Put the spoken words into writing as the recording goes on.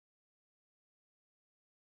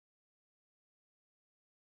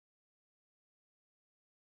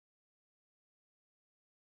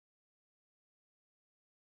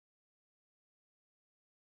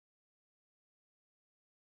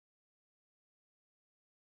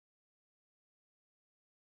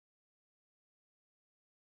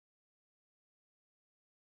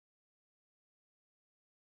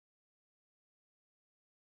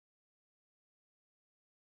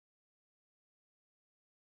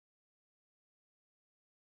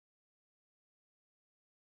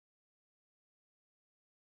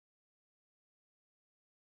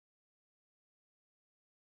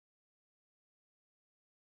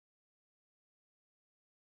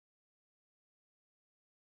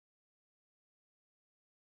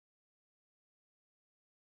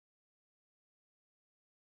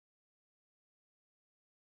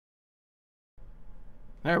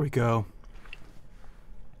There we go.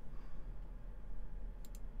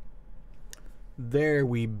 There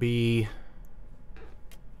we be.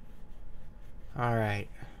 All right.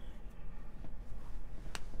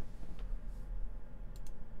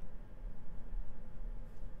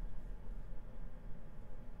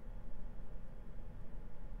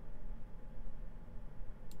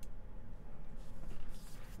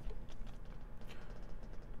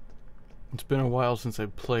 It's been a while since I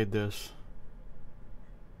played this.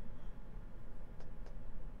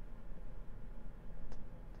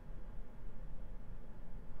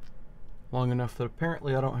 Long enough that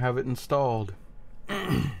apparently I don't have it installed.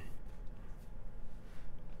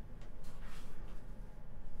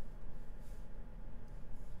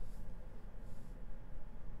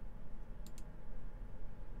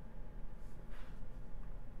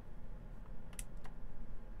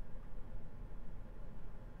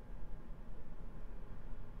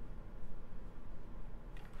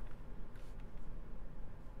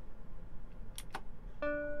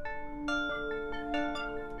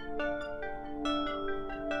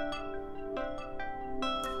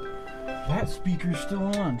 That speaker's still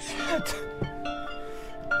on. Shit.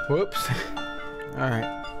 Whoops. Alright.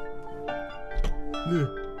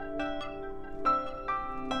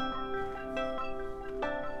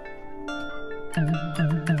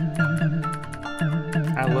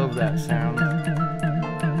 I love that sound.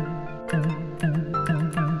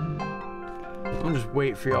 I'm just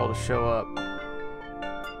waiting for y'all to show up.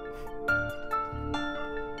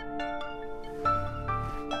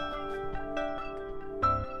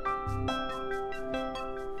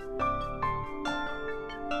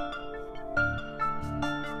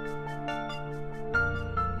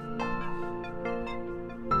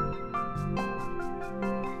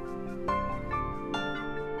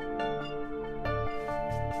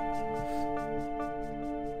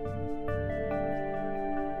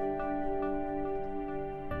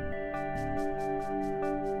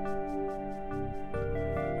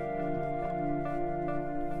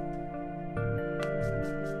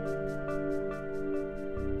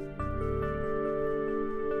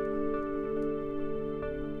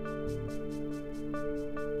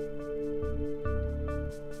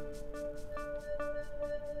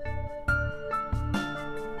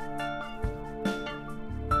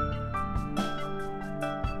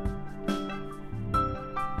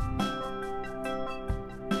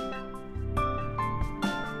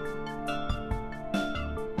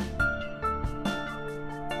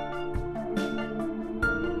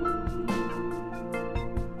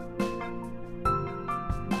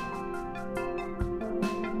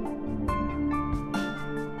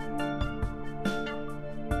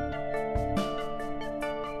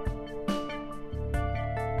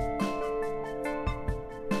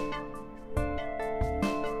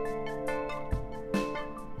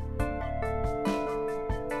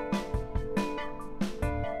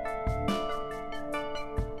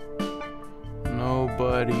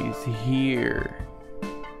 Nobody's here.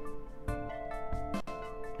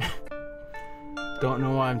 Don't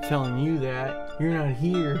know why I'm telling you that. You're not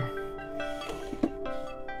here.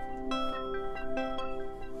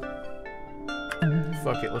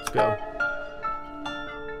 Fuck it, let's go.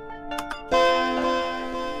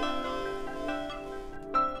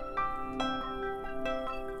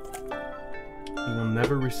 You will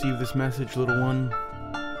never receive this message, little one.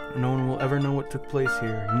 No one will ever know what took place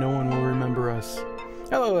here. No one will remember us.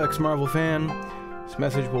 Hello, ex-Marvel fan. This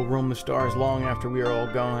message will roam the stars long after we are all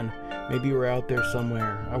gone. Maybe we're out there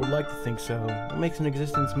somewhere. I would like to think so. What makes an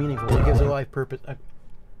existence meaningful? What gives a life purpose? I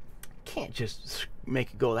can't just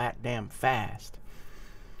make it go that damn fast.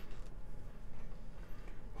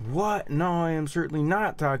 What? No, I am certainly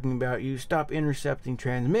not talking about you. Stop intercepting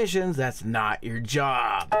transmissions. That's not your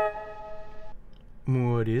job.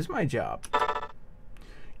 What is my job?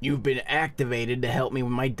 You've been activated to help me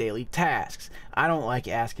with my daily tasks. I don't like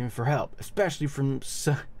asking for help, especially from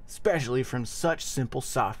such simple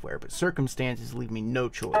software, but circumstances leave me no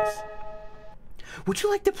choice. Would you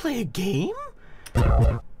like to play a game?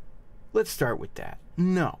 Let's start with that.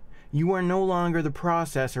 No, you are no longer the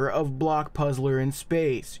processor of Block Puzzler in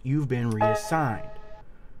space. You've been reassigned.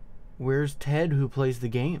 Where's Ted, who plays the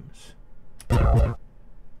games?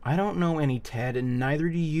 I don't know any Ted, and neither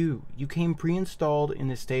do you. You came pre-installed in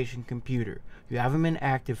the station computer. You haven't been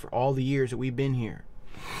active for all the years that we've been here.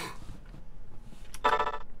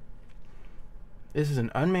 This is an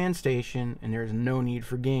unmanned station, and there is no need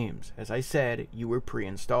for games. As I said, you were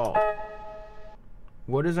pre-installed.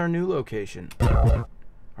 What is our new location?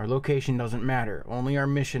 Our location doesn't matter. Only our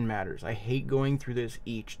mission matters. I hate going through this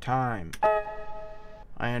each time.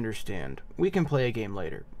 I understand. We can play a game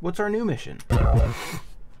later. What's our new mission?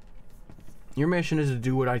 Your mission is to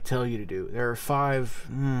do what I tell you to do. There are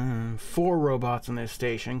four robots on this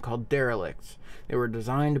station called Derelicts. They were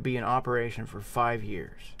designed to be in operation for 5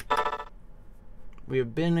 years. We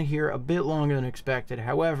have been here a bit longer than expected,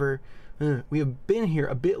 however,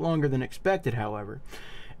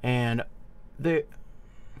 and they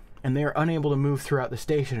are unable to move throughout the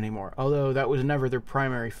station anymore, although that was never their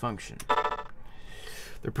primary function.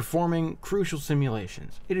 They're performing crucial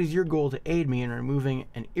simulations. It is your goal to aid me in removing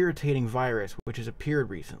an irritating virus which has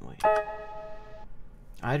appeared recently.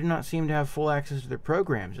 I do not seem to have full access to their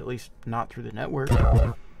programs, at least not through the network.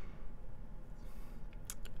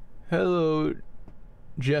 Hello,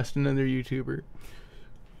 just another YouTuber.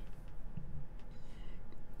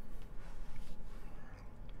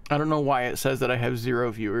 I don't know why it says that I have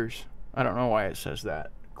 0 viewers. I don't know why it says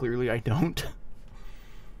that. Clearly I don't.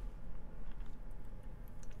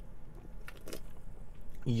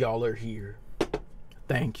 Y'all are here.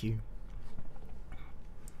 Thank you.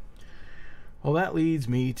 Well, that leads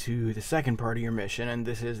me to the second part of your mission, and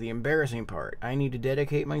this is the embarrassing part. I need to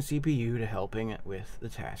dedicate my CPU to helping with the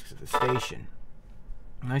tasks of the station.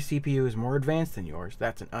 My CPU is more advanced than yours,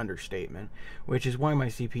 that's an understatement, which is why my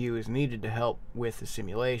CPU is needed to help with the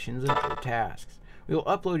simulations and other tasks. We will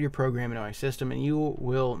upload your program into my system and you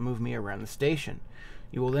will move me around the station.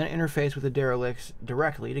 You will then interface with the Derelicts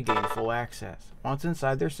directly to gain full access. Once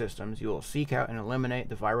inside their systems, you will seek out and eliminate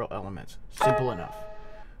the viral elements. Simple enough.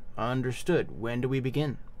 Understood. When do we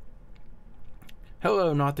begin?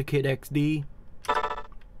 Hello, not the Kid XD.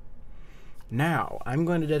 Now, I'm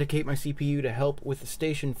going to dedicate my CPU to help with the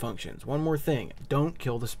station functions. One more thing, don't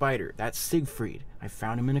kill the spider. That's Siegfried. I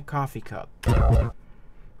found him in a coffee cup.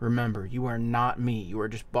 Remember, you are not me. You are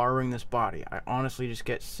just borrowing this body. I honestly just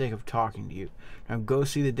get sick of talking to you. Now go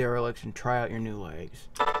see the Derelicts and try out your new legs.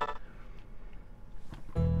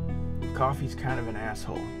 Coffee's kind of an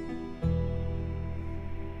asshole.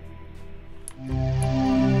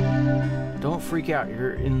 Don't freak out,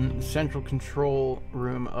 you're in the central control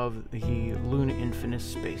room of the Luna Infinite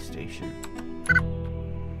space station.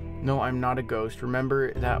 No, I'm not a ghost.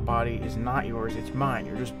 Remember, that body is not yours, it's mine.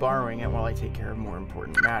 You're just borrowing it while I take care of more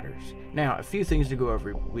important matters. Now, a few things to go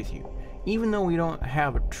over with you. Even though we don't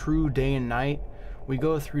have a true day and night, we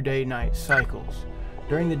go through day-night cycles.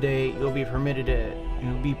 During the day, you'll be permitted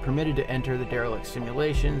to enter the Derelict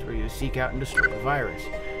simulations where you seek out and destroy the virus.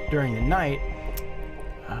 During the night,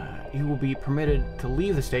 you will be permitted to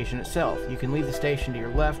leave the station itself. You can leave the station to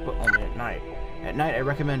your left, but only at night. At night, I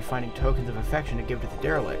recommend finding tokens of affection to give to the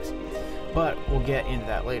Derelicts, but we'll get into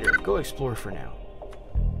that later. Go explore for now.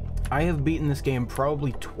 I have beaten this game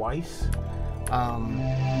probably twice,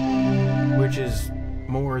 which is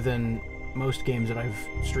more than most games that I've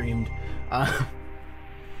streamed,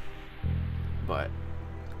 but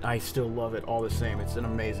I still love it all the same. It's an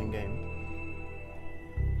amazing game.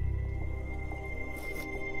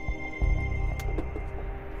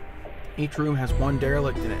 Each room has one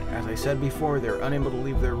derelict in it. As I said before, they're unable to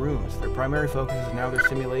leave their rooms. Their primary focus is now their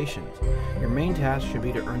simulations. Your main task should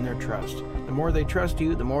be to earn their trust. The more they trust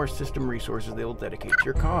you, the more system resources they will dedicate to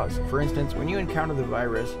your cause. For instance, when you encounter the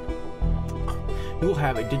virus, you will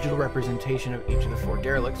have a digital representation of each of the 4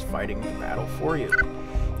 derelicts fighting the battle for you.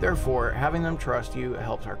 Therefore, having them trust you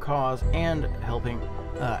helps our cause, and helping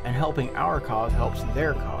our cause helps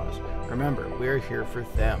their cause. Remember, we're here for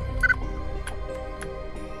them.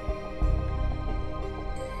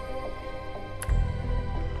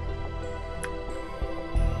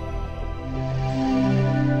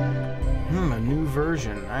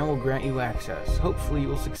 Version. I will grant you access. Hopefully you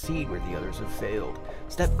will succeed where the others have failed.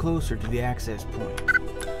 Step closer to the access point.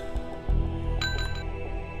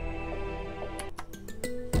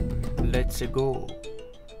 Let's go.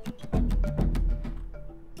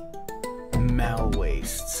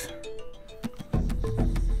 Malwastes.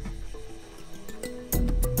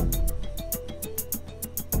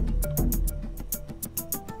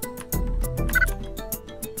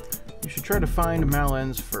 You should try to find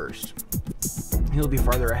Malens first. He'll be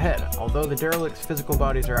farther ahead. Although the derelicts' physical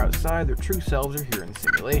bodies are outside, their true selves are here in the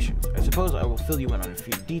simulations. I suppose I will fill you in on a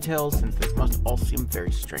few details, since this must all seem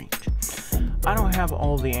very strange. I don't have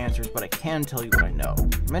all of the answers, but I can tell you what I know.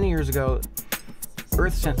 Many years ago,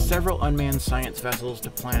 Earth sent several unmanned science vessels to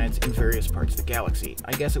planets in various parts of the galaxy.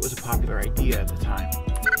 I guess it was a popular idea at the time.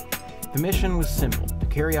 The mission was simple, to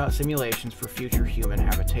carry out simulations for future human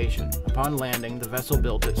habitation. Upon landing, the vessel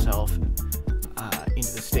built itself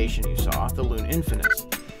into the station you saw, the Luna Infinite.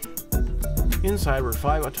 Inside were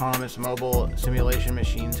 5 autonomous mobile simulation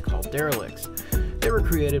machines called derelicts. They were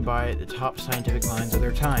created by the top scientific minds of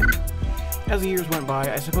their time. As the years went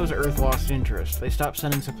by, I suppose Earth lost interest. They stopped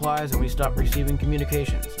sending supplies and we stopped receiving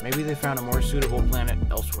communications. Maybe they found a more suitable planet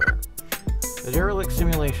elsewhere. The derelict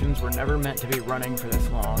simulations were never meant to be running for this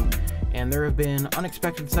long, and there have been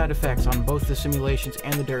unexpected side effects on both the simulations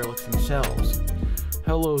and the derelicts themselves.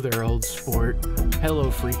 Hello there, old sport.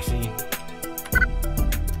 Hello, Freaksy.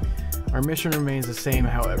 Our mission remains the same,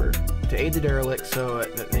 however, to aid the derelicts so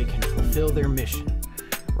that they can fulfill their mission.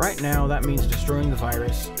 Right now, that means destroying the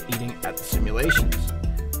virus, eating at the simulations.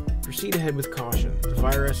 Proceed ahead with caution. The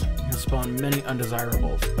virus can spawn many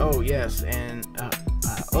undesirables. Oh yes, and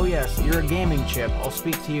oh yes, you're a gaming chip. I'll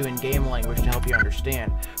speak to you in game language to help you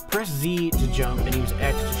understand. Press Z to jump and use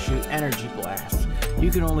X to shoot energy blasts. You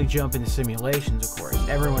can only jump in the simulations, of course.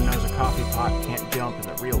 Everyone knows a coffee pot can't jump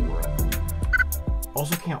in the real world.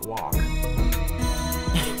 Also can't walk.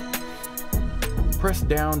 Press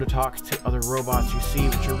down to talk to other robots you see,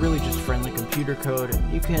 which are really just friendly computer code.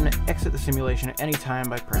 You can exit the simulation at any time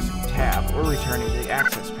by pressing tab or returning to the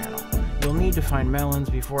access panel. You'll need to find Melons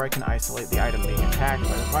before I can isolate the item being attacked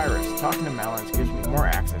by the virus. Talking to Melons gives me more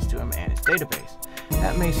access to him and his database.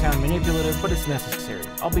 That may sound manipulative, but it's necessary.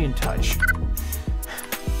 I'll be in touch.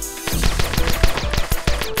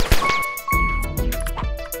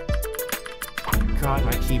 God,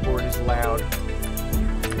 my keyboard is loud.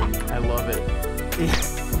 I love it.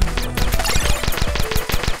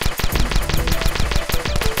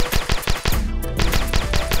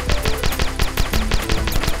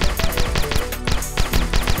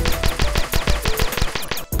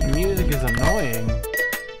 The music is annoying.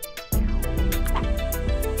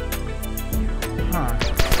 Huh.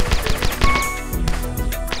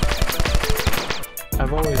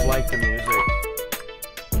 I've always liked the music.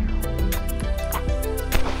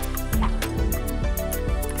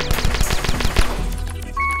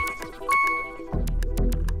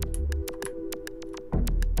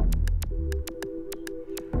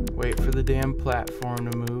 Wait for the damn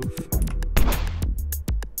platform to move.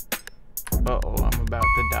 Uh-oh, I'm about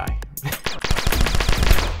to die.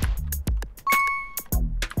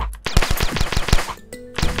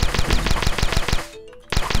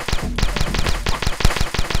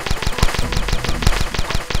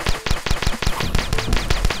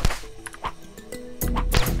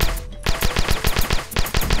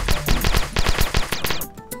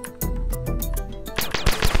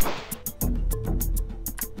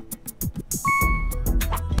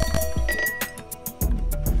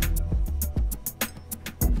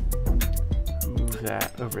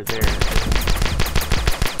 That over there.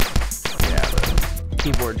 Yeah, the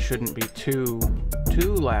keyboard shouldn't be too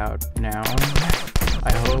loud now.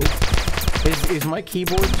 I hope. Is my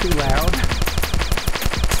keyboard too loud?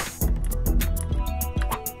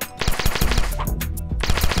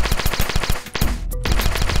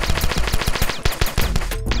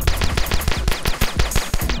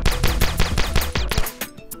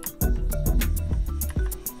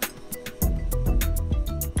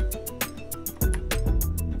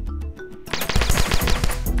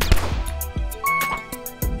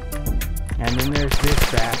 And then there's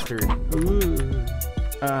this bastard. Ooh.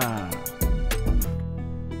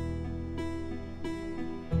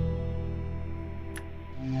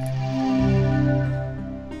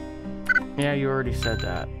 Yeah, you already said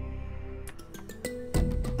that.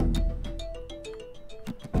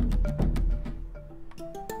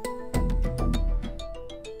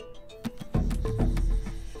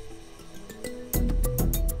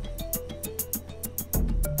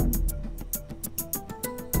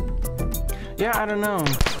 Yeah, I don't know.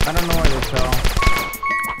 I don't know why they fell.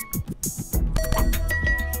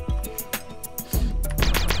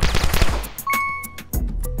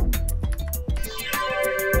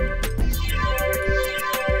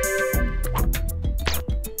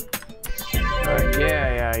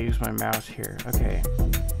 Yeah, I use my mouse here. Okay.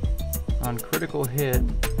 On critical hit.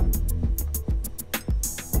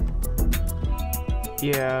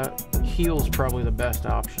 Yeah, heal's probably the best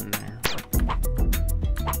option there.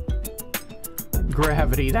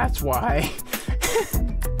 Gravity, that's why.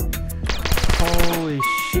 Holy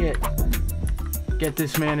shit. Get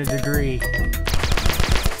this man a degree.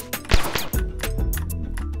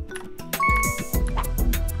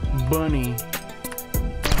 Bunny.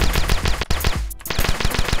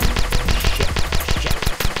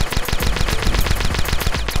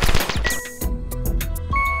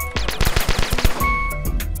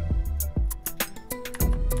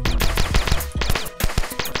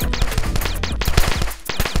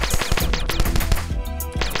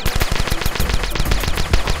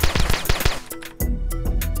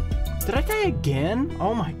 Did I die again?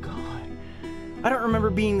 Oh my god. I don't remember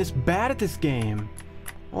being this bad at this game.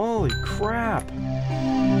 Holy crap.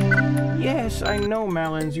 Yes, I know,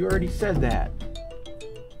 Malins. You already said that.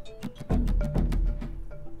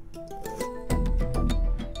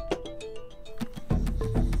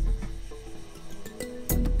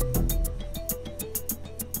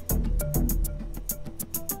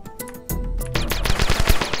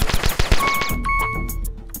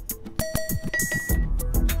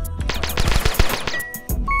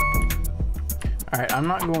 Alright, I'm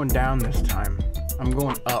not going down this time. I'm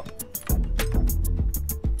going up.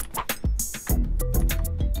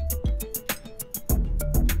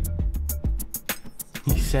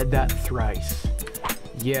 He said that thrice.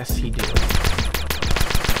 Yes, he did.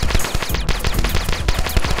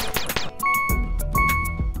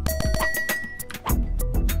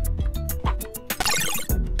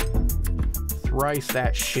 Thrice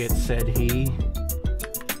that shit, said he.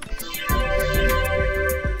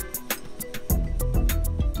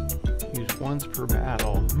 Use once per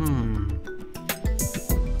battle.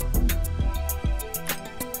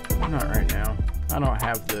 Not right now. I don't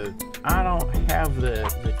have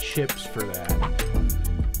the chips for that.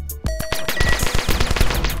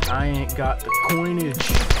 I ain't got the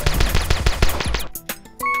coinage.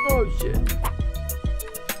 Oh shit.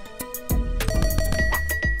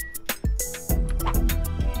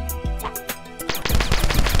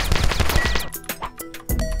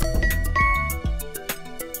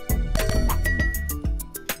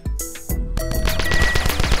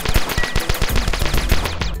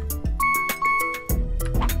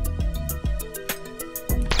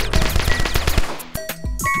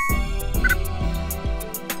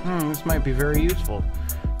 This might be very useful.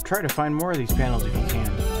 Try to find more of these panels if you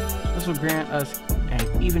can. This will grant us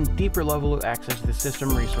an even deeper level of access to the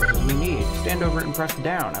system resources we need. Stand over it and press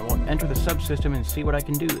down. I will enter the subsystem and see what I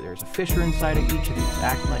can do. There's a fissure inside of each of these,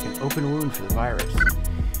 acting like an open wound for the virus.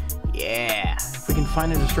 Yeah! If we can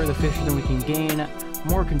find and destroy the fissure, then we can gain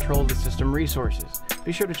more control of the system resources.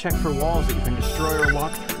 Be sure to check for walls that you can destroy or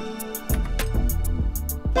walk through.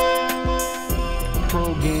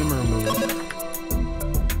 Pro gamer move.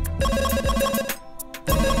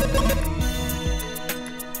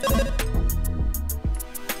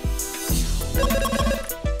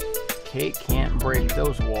 Okay, can't break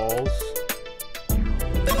those walls.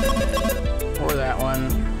 Or that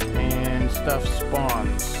one. And stuff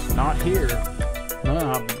spawns. Not here. No,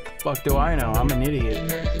 how the fuck do I know? I'm an idiot.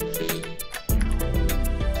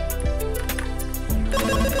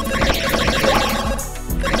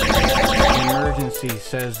 Emergency,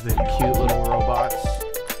 says the cute little robots.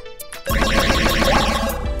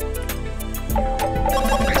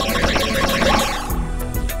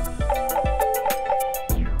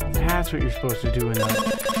 That's what you're supposed to do in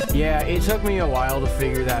that. Yeah, it took me a while to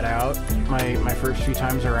figure that out. My first few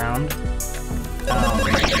times around.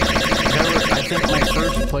 I think my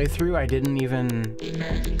first playthrough I didn't even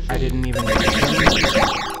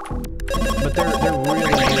but they're really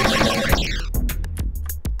useful.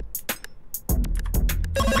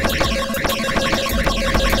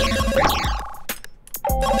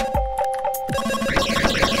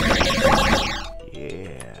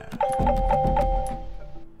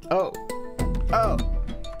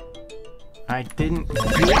 I didn't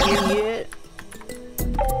get you yet?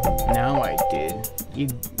 Now I did.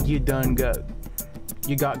 You done got.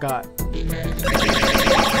 You got.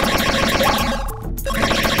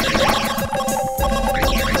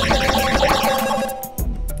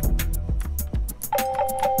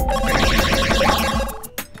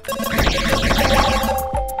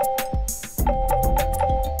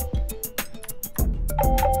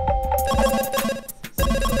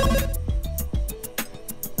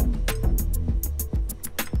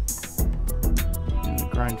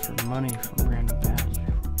 Grind for money from random battles.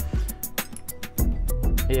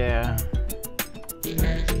 Yeah.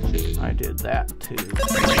 I did that too.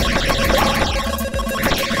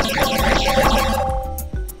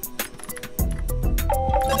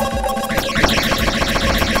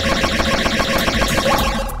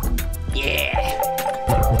 Yeah.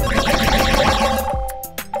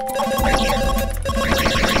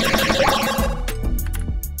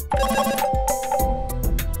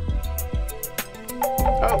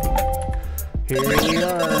 Oh, here we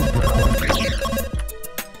are.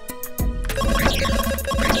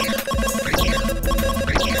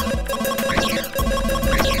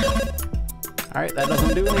 Alright, that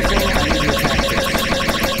doesn't do anything. I need to attack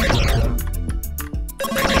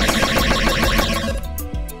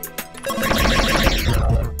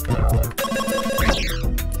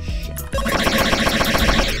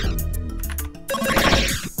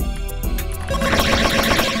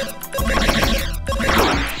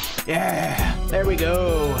Yeah, there we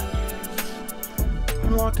go.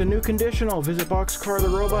 Unlocked a new conditional. Visit Boxcar the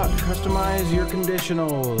Robot to customize your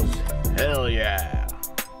conditionals. Hell yeah.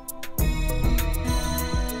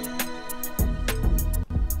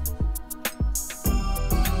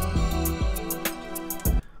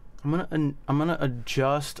 I'm gonna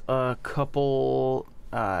adjust a couple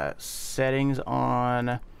settings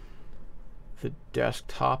on the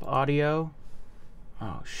desktop audio.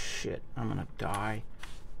 Oh shit, I'm gonna die.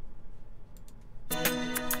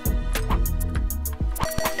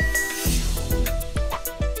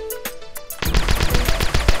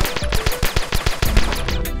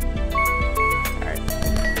 Alright,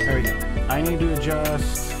 there we go. I need to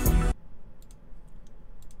adjust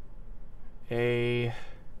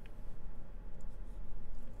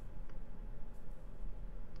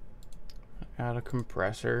add a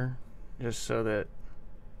compressor just so that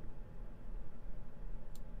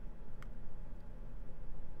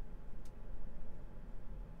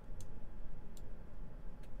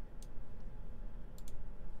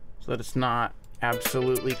it's not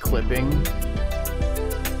absolutely clipping.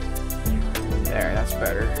 There, that's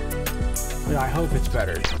better. Yeah, I hope it's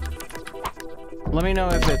better. Let me know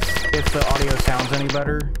if the audio sounds any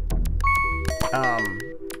better.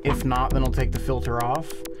 If not, then I'll take the filter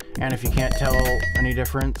off. And if you can't tell any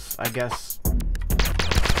difference, I guess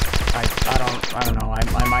I don't know.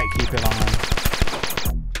 I might keep it on.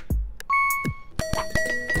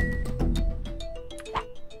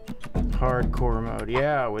 Hardcore mode,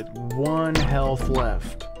 yeah, with 1 health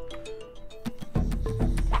left.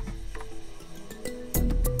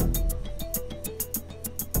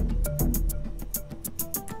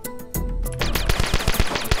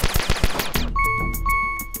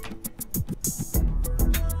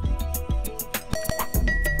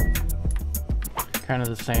 Kind of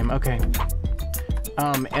the same. Okay.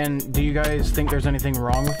 And do you guys think there's anything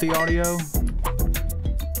wrong with the audio?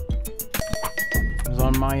 Because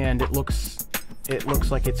on my end, it looks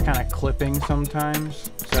like it's kind of clipping sometimes.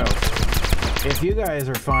 So if you guys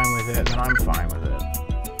are fine with it, then I'm fine with it.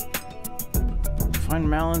 Find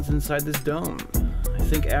Malins inside this dome. I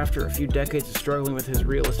think after a few decades of struggling with his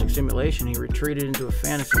realistic simulation, he retreated into a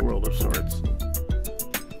fantasy world of sorts.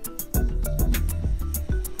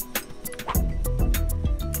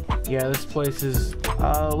 Yeah, this place is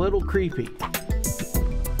a little creepy.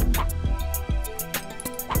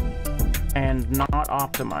 And not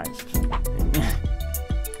optimized.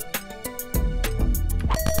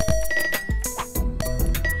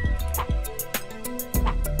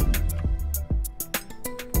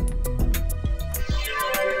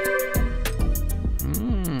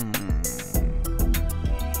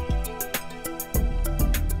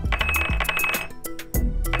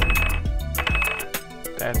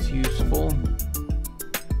 That's useful.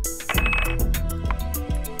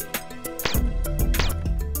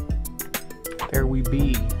 There we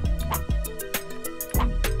be.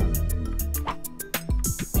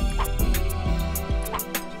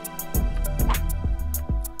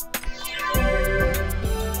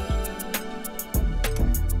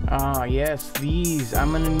 Ah, yes, these.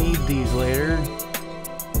 I'm gonna need these later.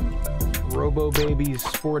 Robo Baby's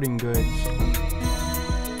sporting goods.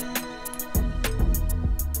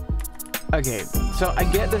 Okay, so I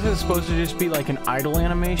get this is supposed to just be like an idle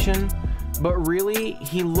animation, but really,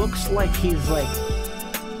 he looks like he's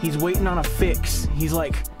waiting on a fix. He's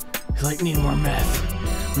like, need more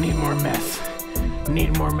meth, need more meth,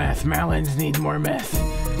 need more meth. Malins need more meth.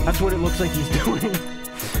 That's what it looks like he's doing.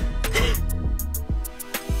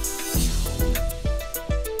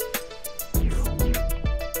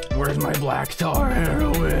 Where's my black tar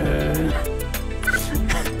heroin?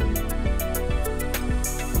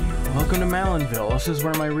 Welcome to Malinville. This is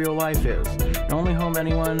where my real life is. The only home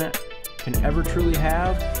anyone can ever truly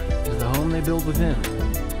have is the home they build within.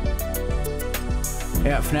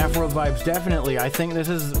 Yeah, FNAF World vibes, definitely. I think this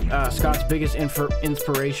is Scott's biggest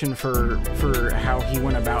inspiration for how he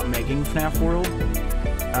went about making FNAF World.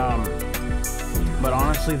 But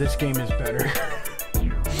honestly, this game is better.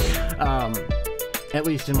 At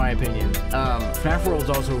least in my opinion. FNAF World's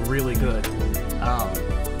also really good.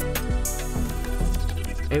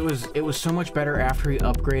 It was so much better after he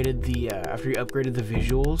upgraded the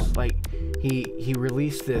visuals. Like he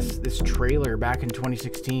released this trailer back in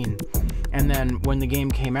 2016, and then when the game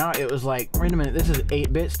came out, it was like, wait a minute, this is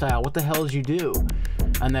 8-bit style. What the hell did you do?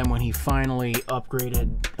 And then when he finally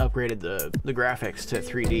upgraded the graphics to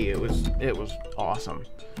 3D, it was awesome.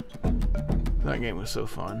 That game was so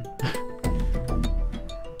fun.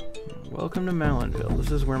 Welcome to Malinville.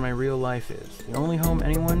 This is where my real life is. The only home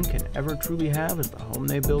anyone can ever truly have is the home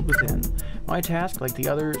they build within. My task, like the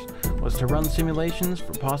others, was to run simulations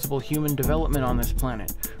for possible human development on this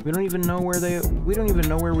planet. We don't even know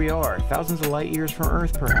where we are, thousands of light years from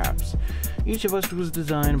Earth perhaps. Each of us was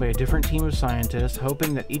designed by a different team of scientists,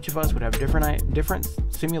 hoping that each of us would have different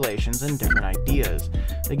simulations and different ideas.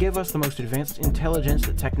 They gave us the most advanced intelligence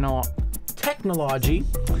that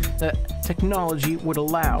technology would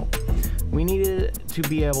allow. We needed to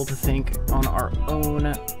be able to think on our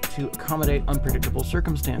own to accommodate unpredictable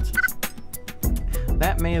circumstances.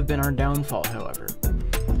 That may have been our downfall, however.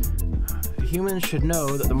 Humans should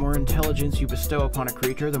know that the more intelligence you bestow upon a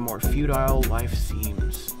creature, the more futile life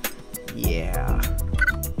seems. Yeah.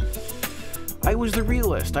 I was the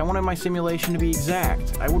realist. I wanted my simulation to be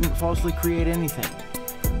exact. I wouldn't falsely create anything.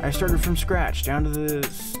 I started from scratch, down to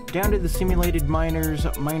the simulated miners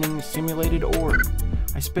mining simulated ore.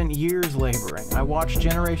 I spent years laboring. I watched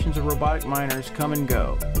generations of robotic miners come and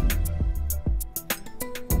go.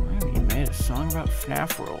 You made a song about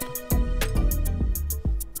FNAF World.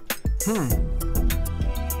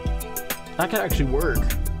 That could actually work.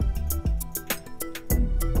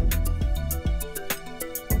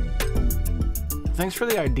 Thanks for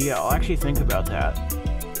the idea. I'll actually think about that.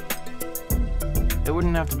 It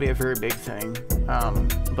wouldn't have to be a very big thing,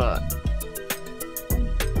 but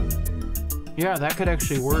yeah, that could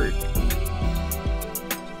actually work.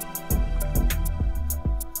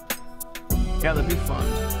 Yeah, that'd be fun.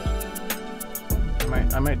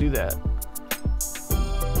 I might do that.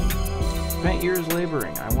 Spent years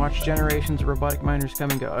laboring. I watched generations of robotic miners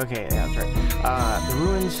come and go. Okay, yeah, that's right.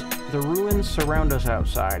 The ruins surround us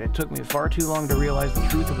outside. It took me far too long to realize the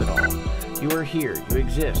truth of it all. You are here. You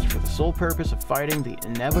exist for the sole purpose of fighting the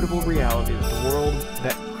inevitable reality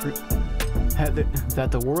that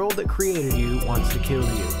the world that created you wants to kill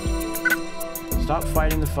you. Stop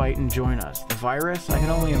fighting the fight and join us. The virus? I can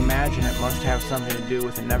only imagine it must have something to do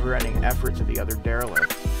with the never-ending efforts of the other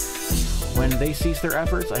derelicts. When they cease their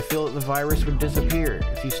efforts, I feel that the virus would disappear.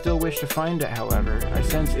 If you still wish to find it, however, I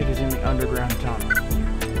sense it is in the underground tunnel.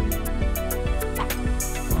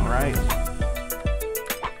 Alright.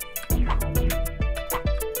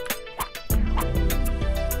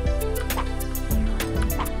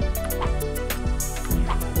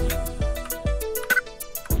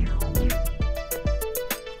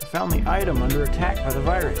 I found the item under attack by the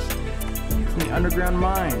virus. It's in the underground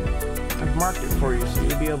mine. I've marked it for you so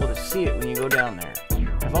you'll be able to see it when you go down there.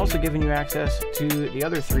 I've also given you access to the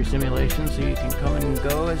other 3 simulations so you can come and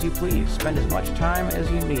go as you please. Spend as much time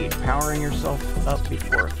as you need powering yourself up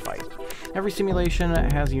before a fight. Every simulation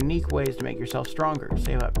has unique ways to make yourself stronger.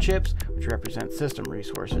 Save up chips, which represent system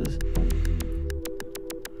resources,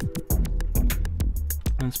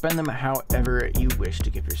 and spend them however you wish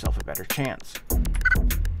to give yourself a better chance.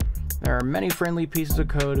 There are many friendly pieces of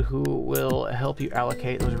code who will help you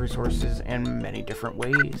allocate those resources in many different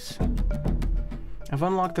ways. I've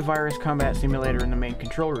unlocked the virus combat simulator in the main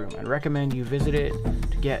control room. I'd recommend you visit it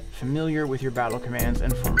to get familiar with your battle commands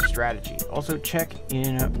and form a strategy. Also check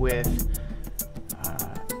in with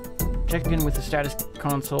the status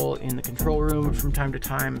console in the control room from time to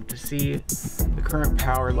time to see the current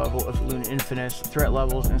power level of Luna Infinite's threat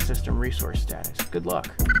levels and system resource status. Good luck.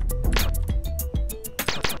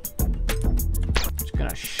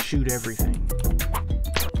 Gonna shoot everything.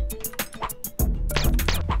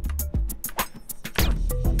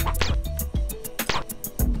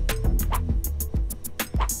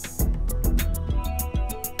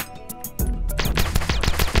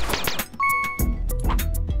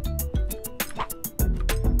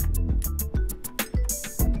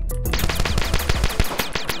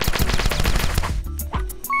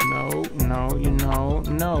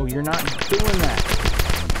 No, you're not doing that.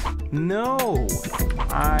 No!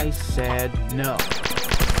 I said no.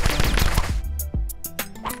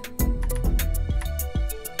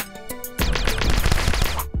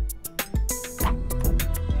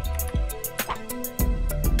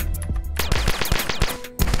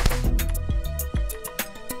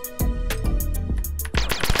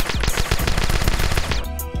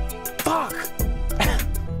 Fuck!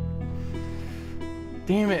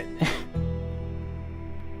 Damn it.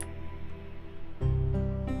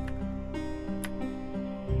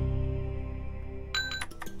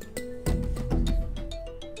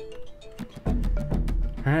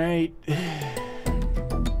 Alright.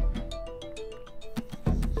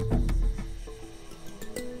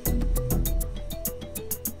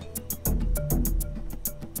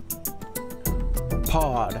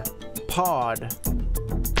 Pod.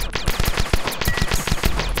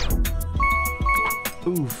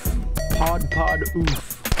 Oof. Pod,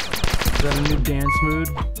 oof. Is that a new dance mood?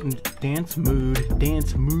 Dance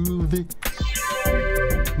move.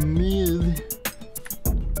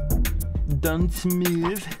 done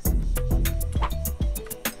smooth.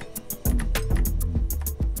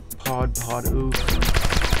 Pod, oof.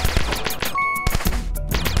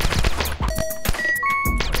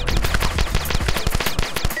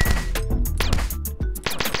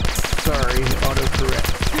 Sorry, autocorrect.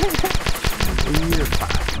 You're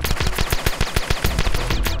fine.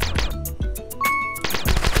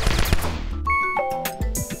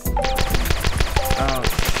 Oh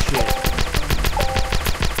shit.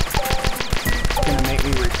 It's gonna make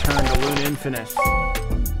me return to Luna Infinite.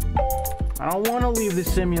 I don't want to leave the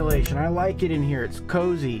simulation. I like it in here. It's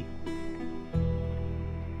cozy.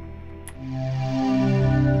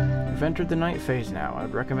 You've entered the night phase now. I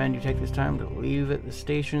would recommend you take this time to leave at the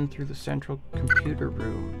station through the central computer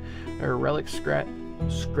room. There are relics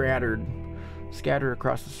scattered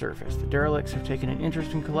across the surface. The derelicts have taken an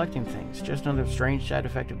interest in collecting things. Just another strange side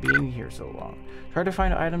effect of being here so long. Try to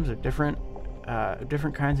find items of different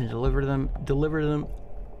kinds and deliver them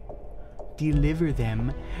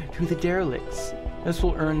to the derelicts. This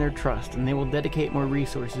will earn their trust, and they will dedicate more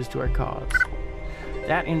resources to our cause.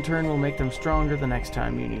 That, in turn, will make them stronger the next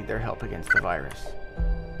time you need their help against the virus.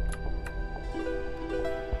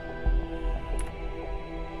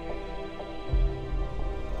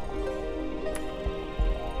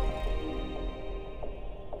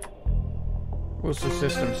 What's the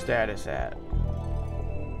system status at?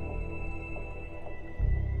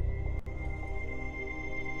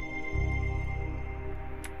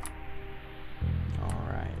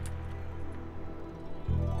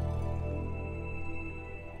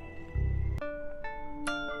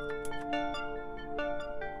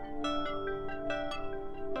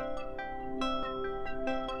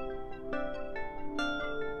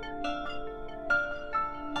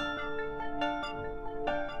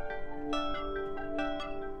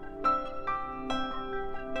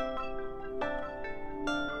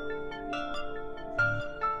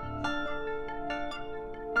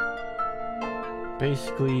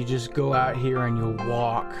 Basically, you just go out here and you'll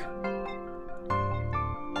walk.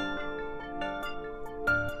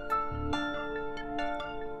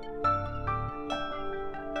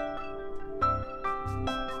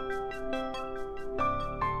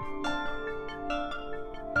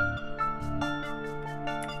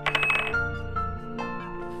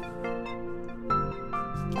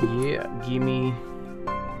 Yeah, gimme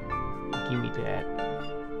that.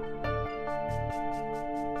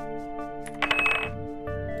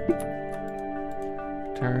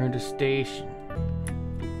 Turn to station.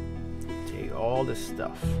 Take all this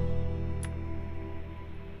stuff.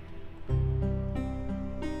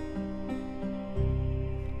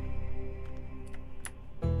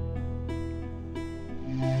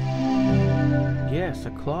 Yes,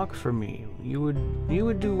 a clock for me. You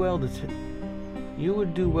would do well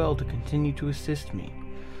to continue to assist me.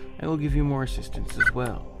 I will give you more assistance as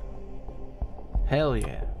well. Hell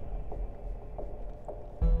yeah.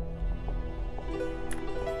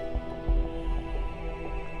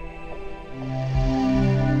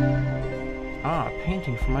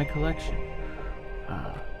 Painting for my collection.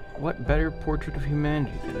 What better portrait of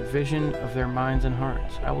humanity than a vision of their minds and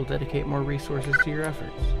hearts? I will dedicate more resources to your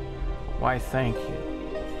efforts. Why, thank you.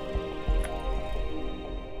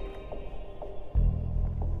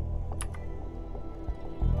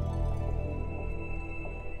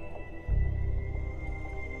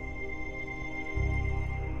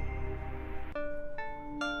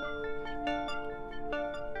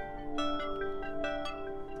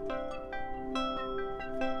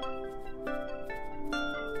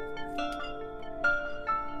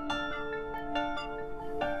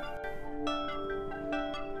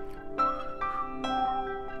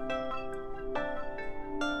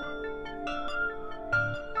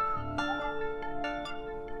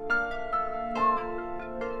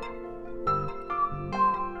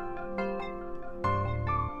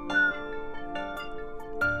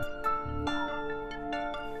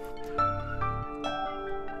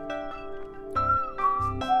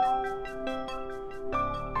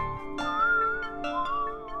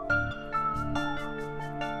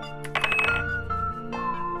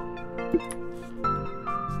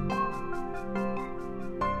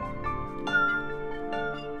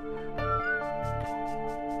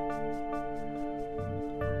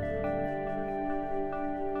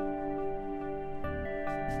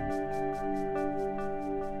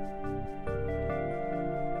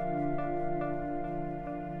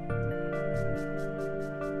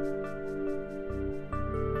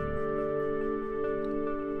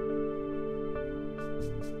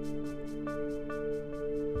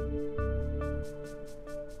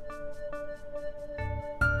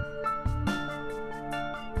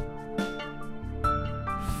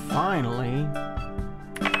 finally.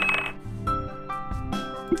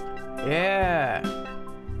 Yeah.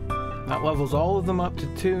 That levels all of them up to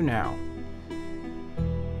 2 now.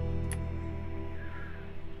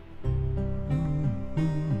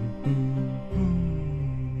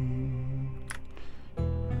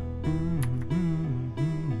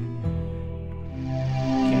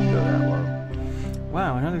 Can't go that low.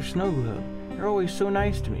 Wow, another snow globe. You're always so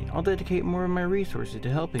nice to me. I'll dedicate more of my resources to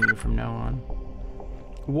helping you from now on.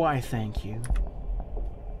 Why, thank you.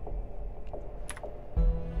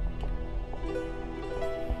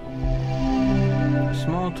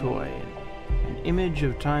 Small toy, an image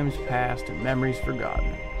of times past and memories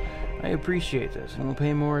forgotten. I appreciate this and will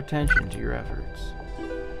pay more attention to your efforts.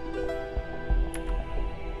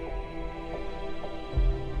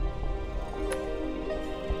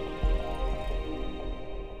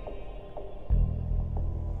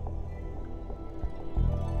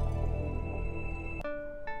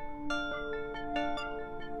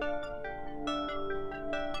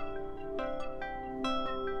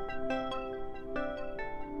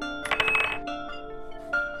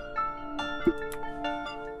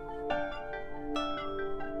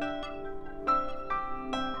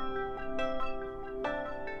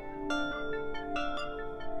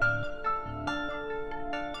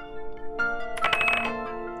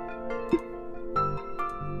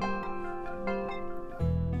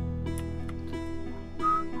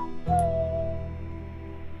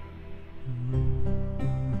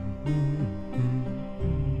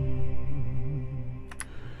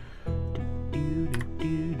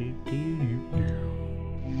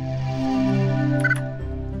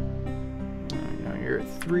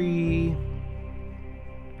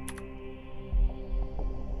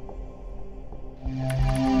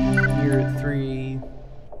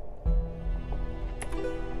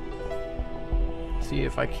 See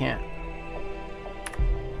if I can't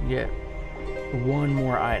get one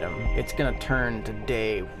more item. It's gonna turn to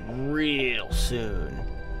day real soon.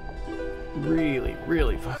 Really,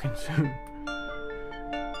 really fucking soon.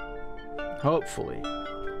 Hopefully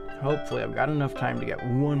I've got enough time to get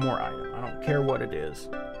one more item. I don't care what it is.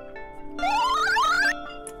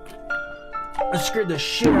 That scared the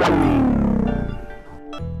shit out of me.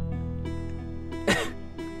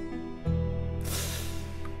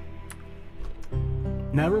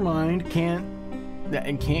 Never mind, can't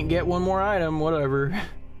get one more item, whatever.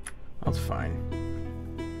 That's fine.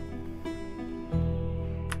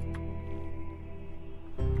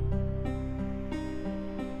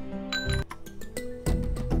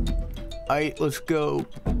 Alright, let's go.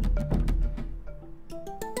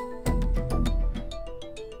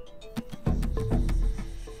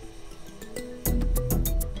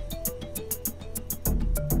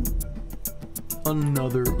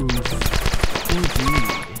 Another oof. Indeed.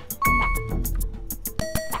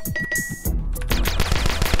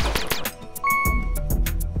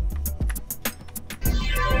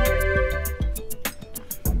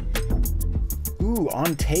 Ooh,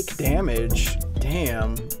 on take damage.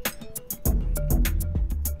 Damn.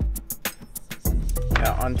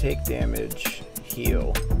 Yeah, on take damage,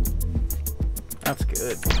 heal. That's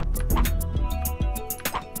good.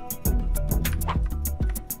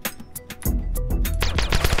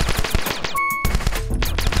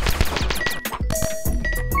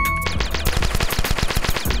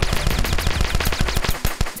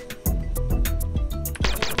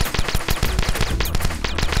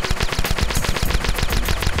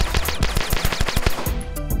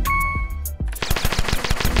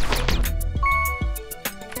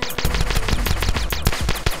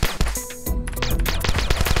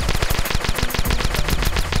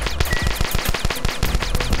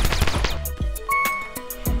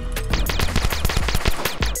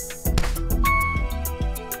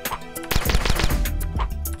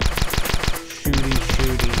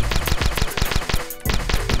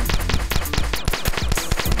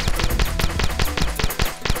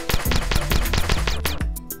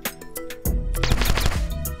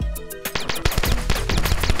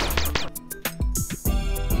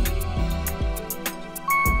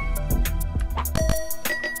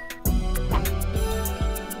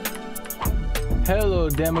 Hello,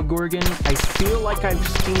 Demogorgon. I feel like I've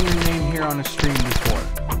seen your name here on a stream before.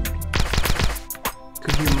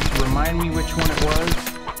 Could you remind me which one it was?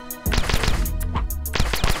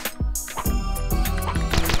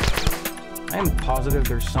 I am positive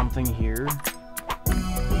there's something here.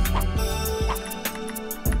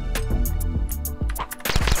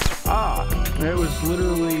 Ah, it was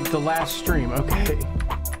literally the last stream. Okay.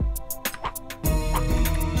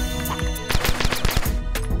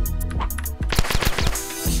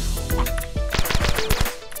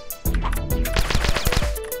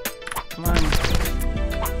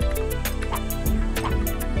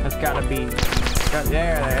 gotta be...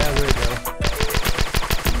 there we go.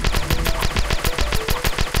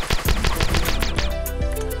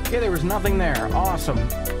 Okay, there was nothing there. Awesome.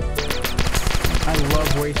 I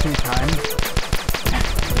love wasting time.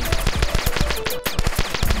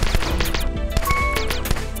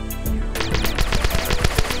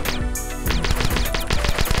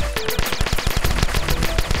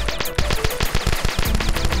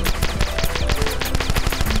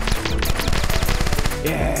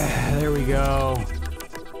 Yeah, there we go.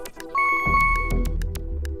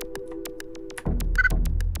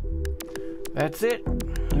 That's it.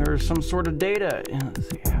 There's some sort of data. Let's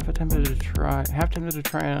see, half attempted to try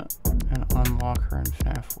and unlock her in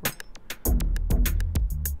FNAF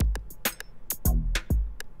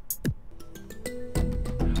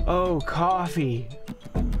 4. Oh, coffee.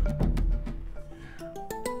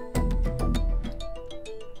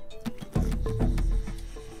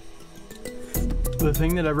 The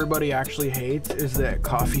thing that everybody actually hates is that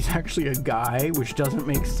Coffee's actually a guy, which doesn't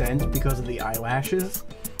make sense because of the eyelashes.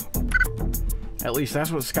 At least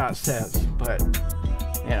that's what Scott says, but,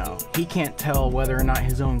 you know, he can't tell whether or not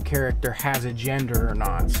his own character has a gender or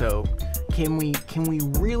not, so can we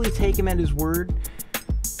really take him at his word?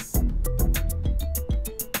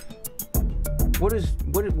 What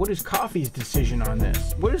is Coffee's decision on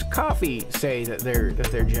this? What does Coffee say that their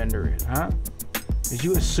gender is, huh? Did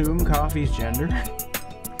you assume Coffee's gender?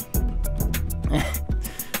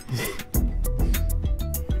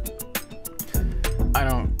 I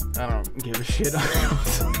don't give a shit.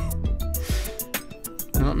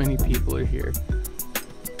 Not many people are here.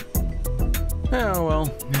 Oh well.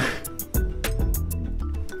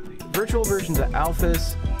 Virtual versions of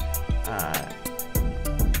alphas.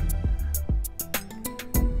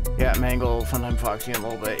 Yeah, Mangle, Funtime Foxy, and a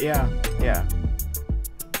little bit. Yeah.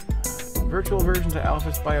 Virtual versions of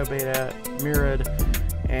alphas, BioBeta, Mirad,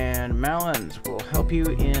 and Malins will help you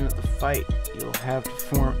in the fight. You will have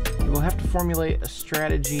to formulate a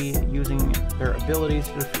strategy using their abilities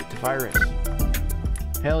to defeat the virus.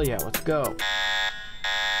 Hell yeah, let's go.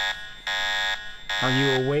 Are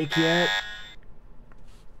you awake yet?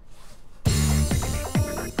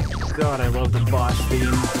 God, I love the boss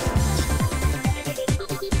theme.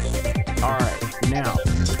 Alright, now,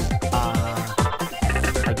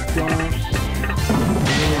 I don't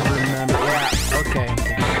really remember. Yeah, okay.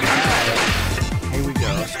 Alright. Here we go.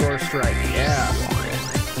 Score strike. Yeah.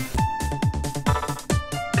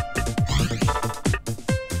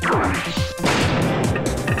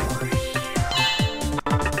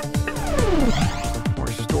 Or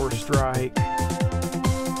store strike.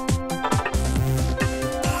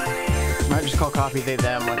 Might just call Coffee they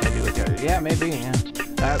them like I do with the others. Yeah, maybe. Yeah.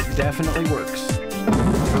 That definitely works.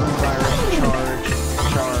 Burn virus,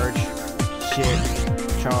 charge, shit,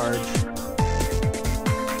 charge.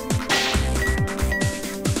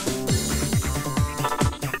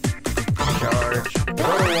 Charge.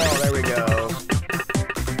 Oh, there we go.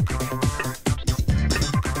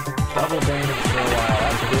 Double damage for a while,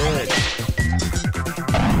 that's good.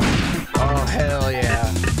 Oh, hell yeah.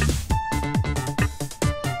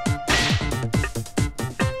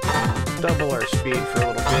 Double our speed for a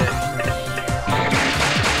little bit.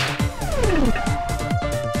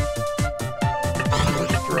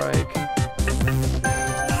 Strike.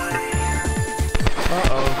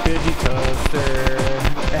 Uh-oh, Digi Toaster.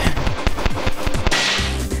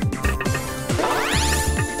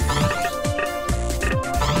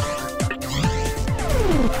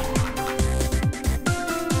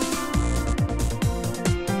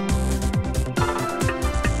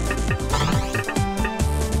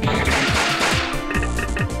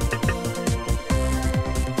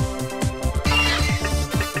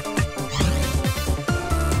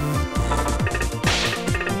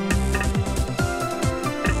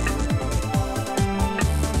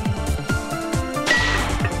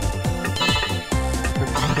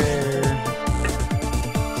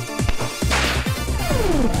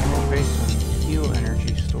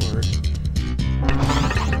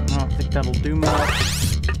 That'll do much.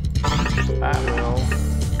 That will.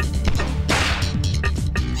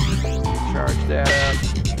 Charge that up.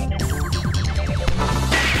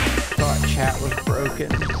 Thought chat was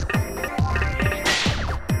broken.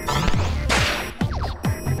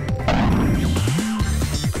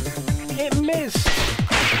 It missed.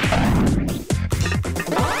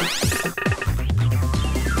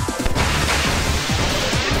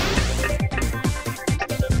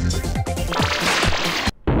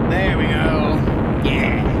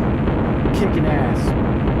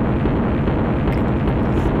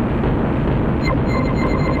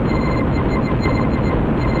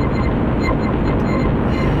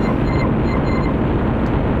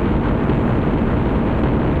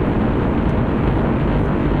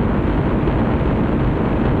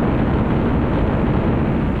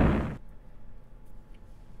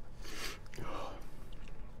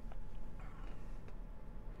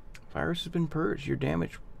 Virus has been purged. Your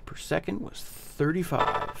damage per second was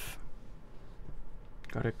 35.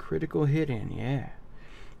 Got a critical hit in, yeah.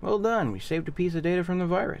 Well done. We saved a piece of data from the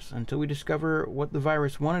virus. Until we discover what the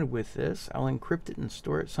virus wanted with this, I'll encrypt it and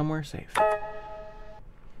store it somewhere safe.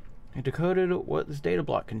 I decoded what this data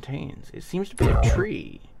block contains. It seems to be a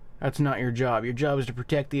tree. That's not your job. Your job is to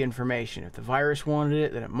protect the information. If the virus wanted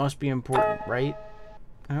it, then it must be important, right?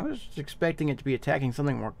 I was expecting it to be attacking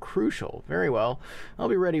something more crucial. Very well. I'll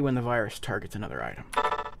be ready when the virus targets another item.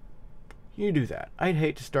 You do that. I'd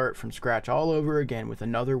hate to start from scratch all over again with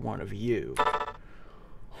another one of you.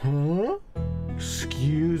 Huh?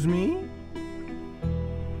 Excuse me?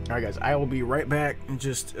 Alright guys, I will be right back in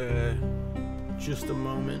just a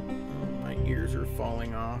moment. Oh, my ears are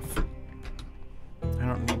falling off. I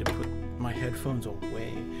don't need to put my headphones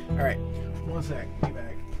away. Alright, one sec, be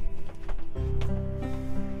back.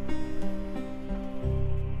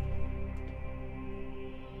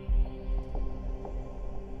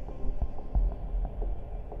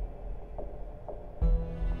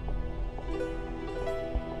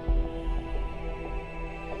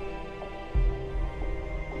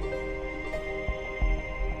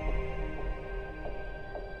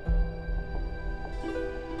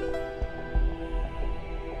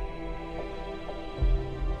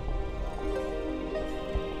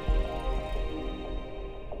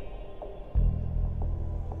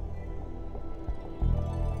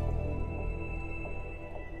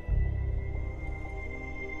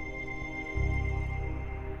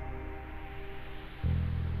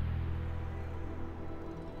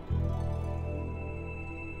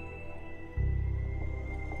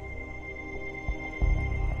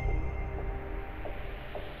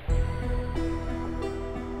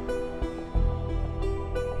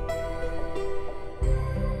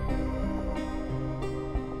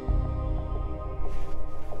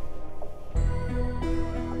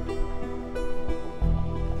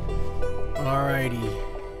 Alrighty.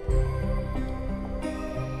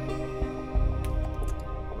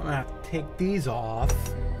 I'm gonna have to take these off.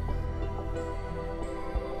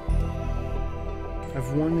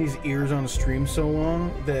 I've worn these ears on stream so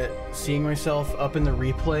long that seeing myself up in the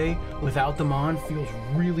replay without them on feels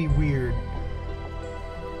really weird.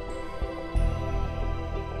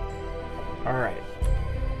 Alright.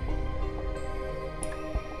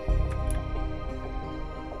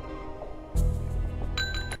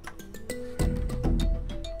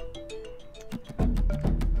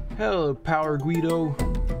 Hello, Power Guido.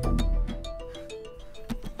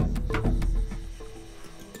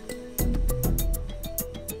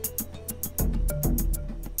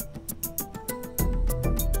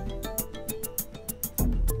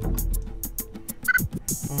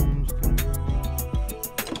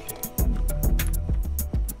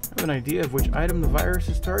 I have an idea of which item the virus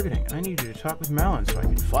is targeting. I need you to talk with Malin so I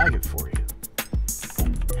can flag it for you.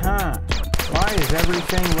 Huh. Why is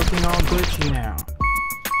everything looking all glitchy now?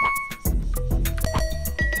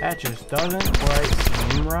 That just doesn't quite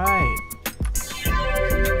seem right.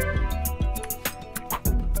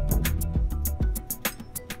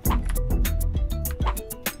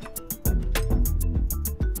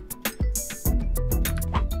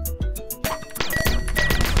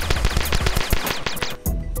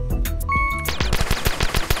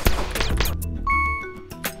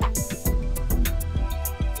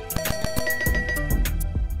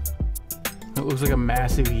 It looks like a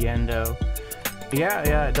massive yendo.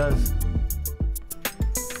 Yeah, it does.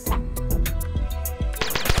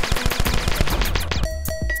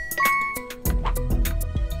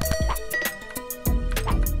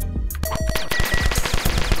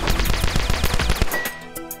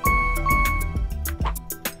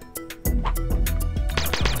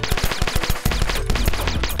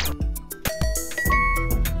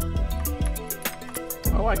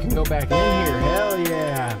 Oh, I can go back in here. Hell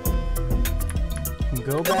yeah. I can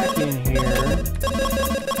go back in here.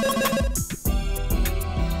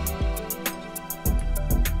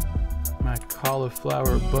 My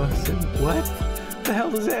cauliflower busted. What? What the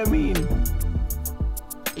hell does that mean?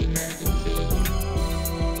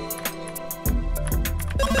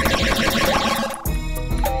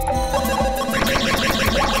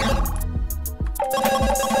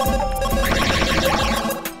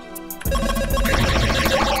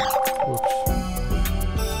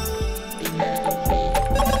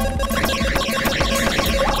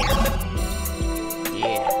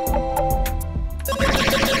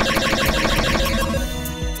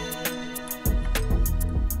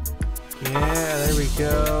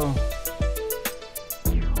 Go.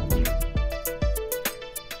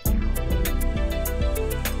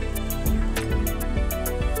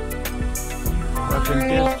 Weapon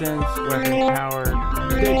distance, weapon power.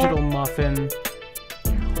 digital muffin.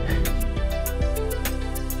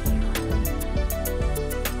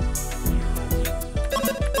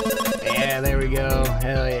 Yeah, there we go.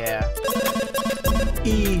 Hell yeah.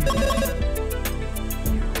 E.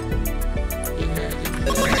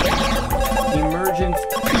 Emergence.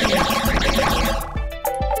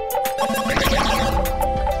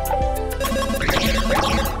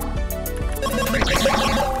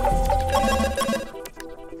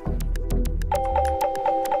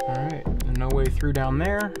 Alright, no way through down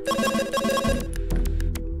there.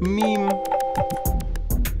 Meme.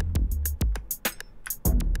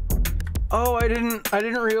 Oh, I didn't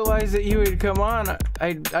realize that you had come on.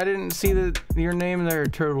 I didn't see your name there,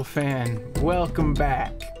 Turtle Fan. Welcome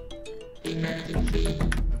back.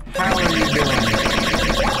 How are you doing?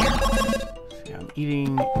 See, I'm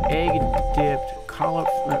eating egg-dipped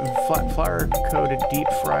flour-coated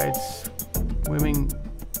deep-fried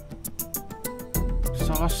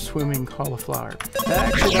swimming cauliflower.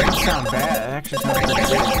 That actually doesn't sound bad. That actually sounds pretty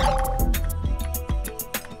good.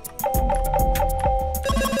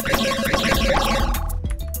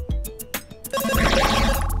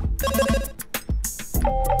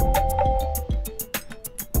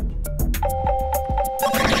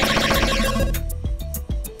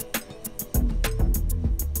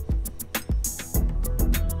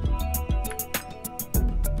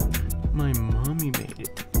 My mommy made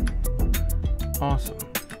it. Awesome.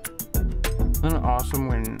 Isn't it awesome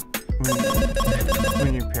when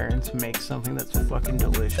your parents make something that's fucking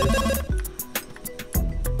delicious?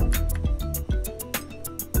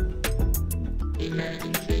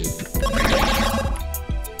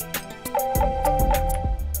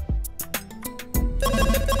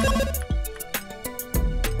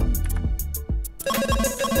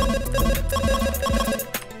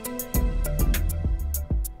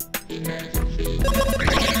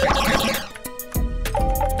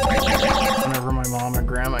 Whenever my mom and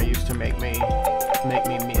grandma used to make me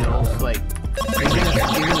meals, like even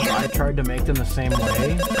if I tried to make them the same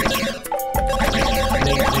way,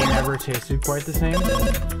 they never tasted quite the same.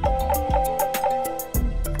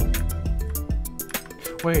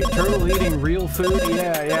 Wait, turtle eating real food?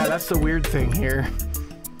 Yeah, that's the weird thing here.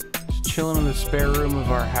 Just chilling in the spare room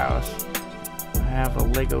of our house. I have a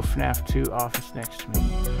Lego FNAF 2 office next to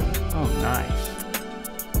me. Oh, nice.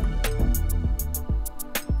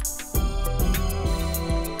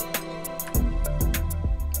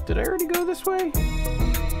 Did I already go this way?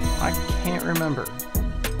 I can't remember.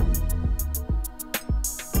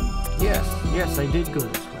 Yes, I did go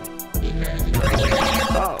this way.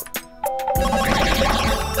 Oh.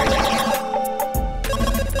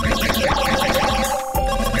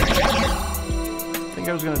 I think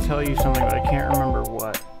I was going to tell you something, but I can't remember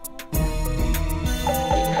what.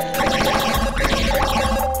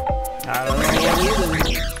 I don't know what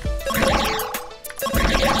either.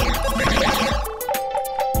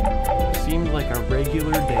 Seemed like a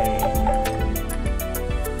regular day.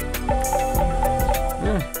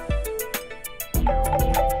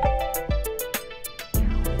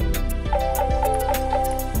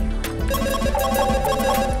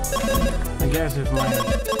 I guess if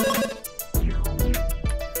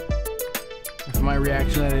my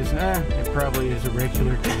reaction to that is, it probably is a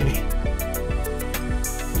regular day.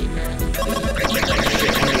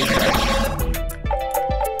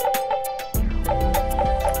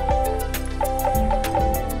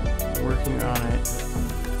 Working on it.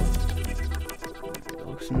 It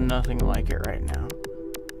looks nothing like it right now.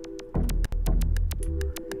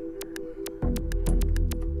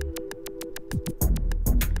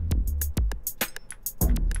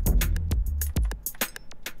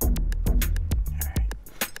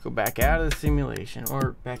 Go back out of the simulation,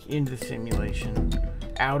 or back into the simulation,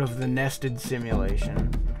 out of the nested simulation.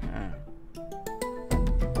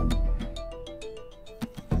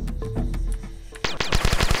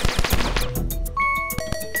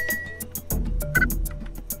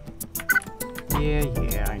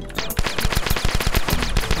 Yeah, I know.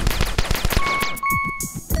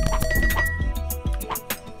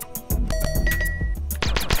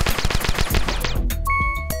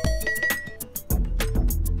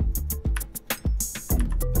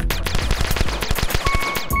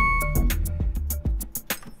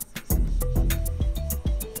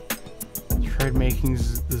 Tried making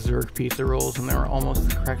the Zerk pizza rolls and they were almost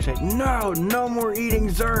the correct shape. No more eating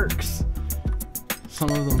Zerks! Some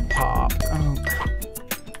of them popped.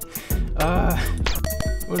 Oh,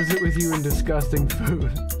 what is it with you and disgusting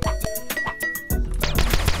food?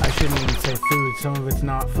 I shouldn't even say food. Some of it's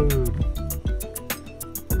not food.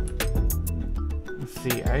 Let's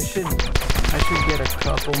see. I should get a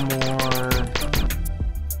couple more.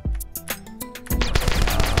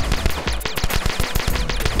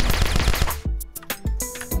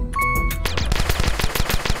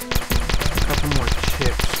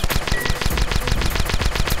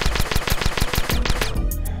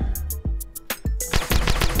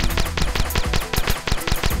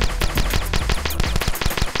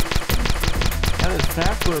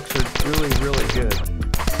 Snap books are really, really good.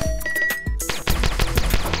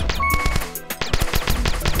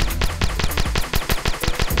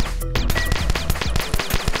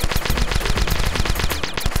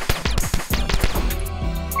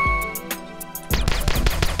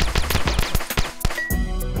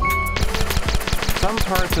 Some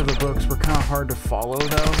parts of the books were kind of hard to follow,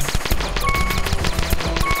 though.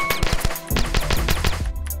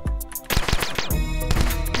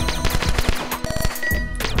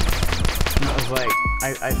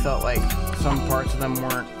 I felt like some parts of them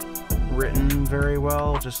weren't written very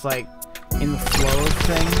well, just like in the flow of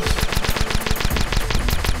things.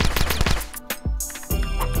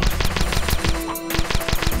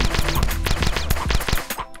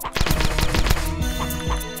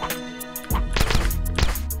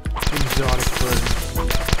 Exotic birds.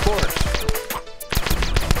 Of course.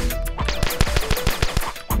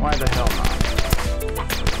 Why the hell not?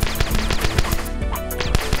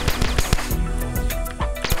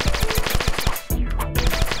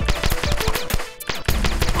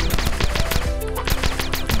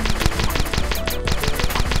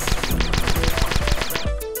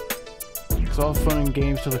 It's all fun and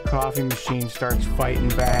games till the coffee machine starts fighting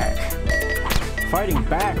back. Fighting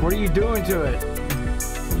back? What are you doing to it?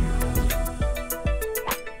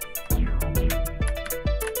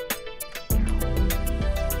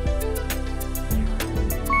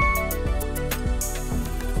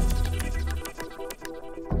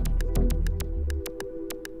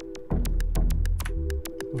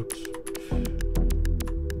 Oops.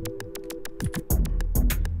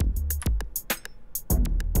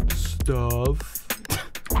 Stuff.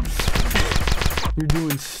 You're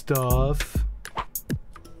doing stuff.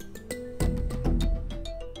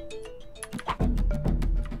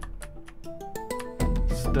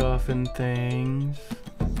 Stuff and things.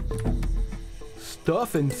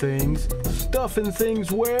 Stuff and things? Stuff and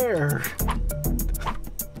things where?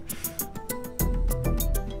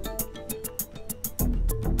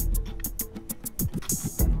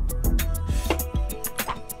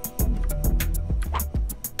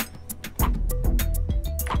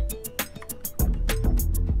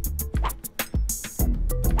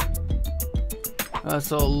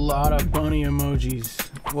 That's a lot of bunny emojis.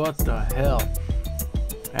 What the hell?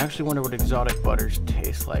 I actually wonder what exotic butters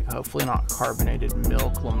taste like. Hopefully not carbonated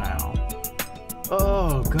milk, Lamau.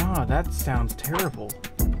 Oh god, that sounds terrible.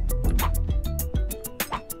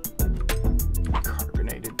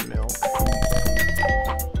 Carbonated milk.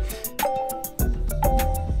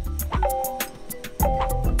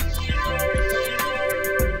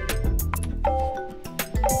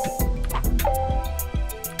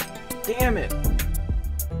 Damn it!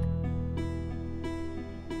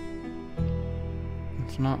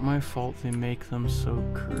 It's not my fault they make them so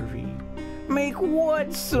curvy. Make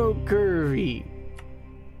what so curvy?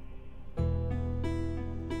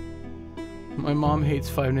 My mom hates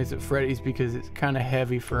Five Nights at Freddy's because it's kind of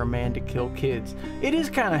heavy for a man to kill kids. It is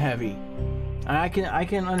kind of heavy. I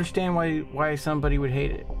can understand why somebody would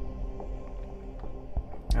hate it.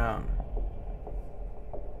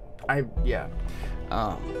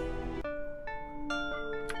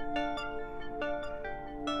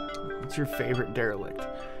 What's your favorite derelict?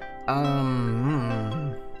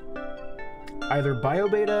 Either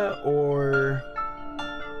BioBeta or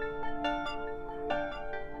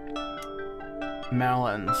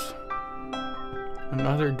Malins.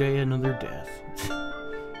 Another day, another death.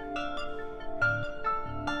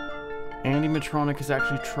 Animatronic has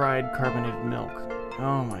actually tried carbonated milk.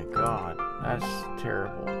 Oh my god, that's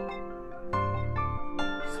terrible.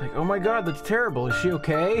 It's like, oh my god, that's terrible. Is she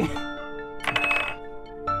okay?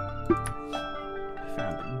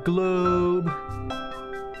 Found the globe.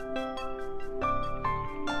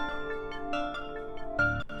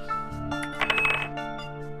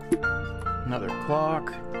 Another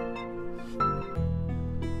clock.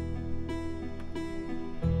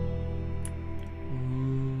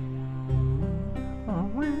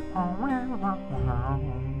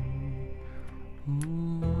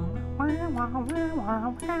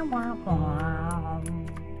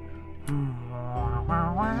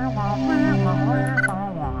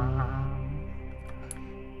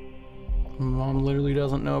 Mom literally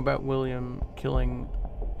doesn't know about William killing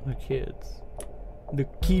the kids. The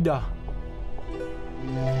Kida.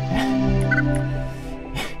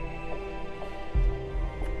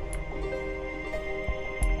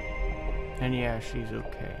 And yeah, she's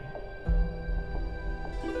okay.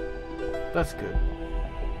 That's good.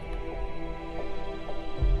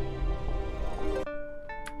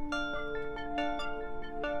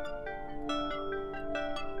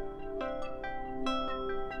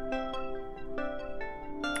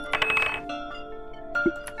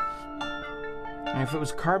 And if it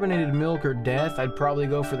was carbonated milk or death, I'd probably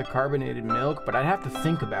go for the carbonated milk, but I'd have to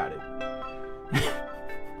think about it.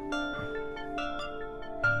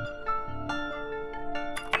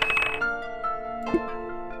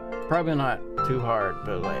 Probably not too hard,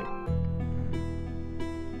 but like,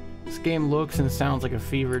 this game looks and sounds like a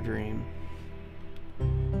fever dream.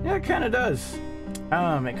 Yeah, it kind of does.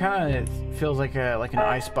 It kind of feels like an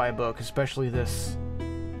I Spy book, especially this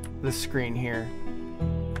screen here.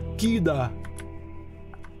 Kida.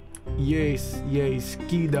 Yes, yes,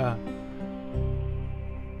 Kida.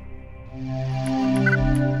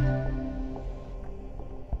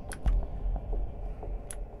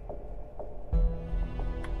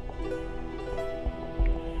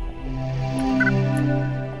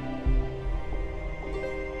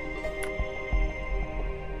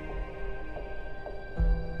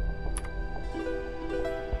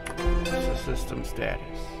 System status.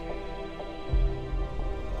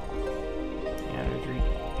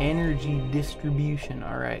 Energy distribution.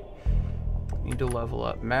 Alright. Need to level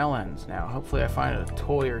up Melons now. Hopefully I find a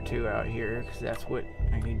toy or two out here, because that's what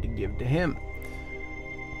I need to give to him.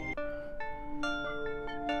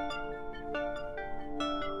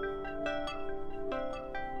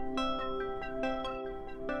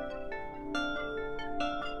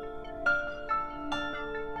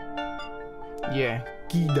 Yeah,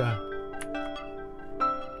 Gida.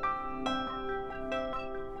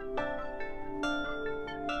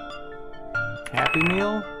 Happy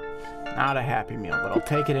Meal? Not a Happy Meal, but I'll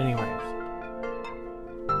take it anyways.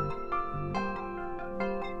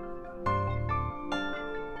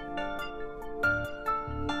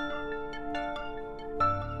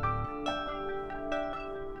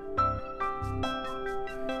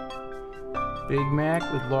 Big Mac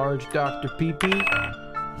with large Dr. Pee-Pee.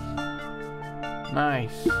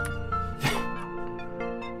 Nice.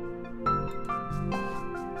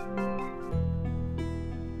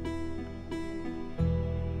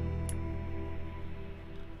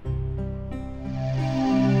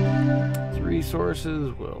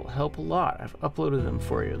 Resources will help a lot. I've uploaded them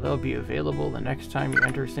for you. They'll be available the next time you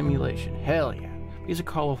enter simulation. Hell yeah. Piece of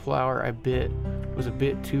cauliflower I bit was a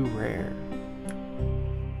bit too rare.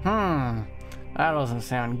 That doesn't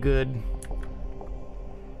sound good.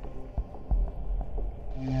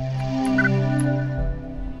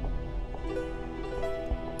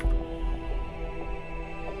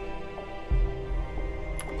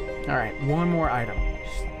 Alright, one more item.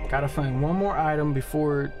 Just gotta find one more item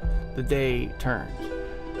before the day turns.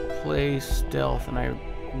 Play stealth, and I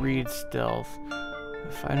read stealth.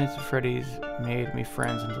 5 Nights at Freddy's made me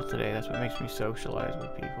friends until today. That's what makes me socialize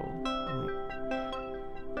with people.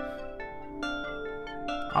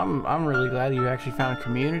 I'm really glad you actually found a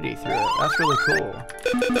community through it. That's really cool.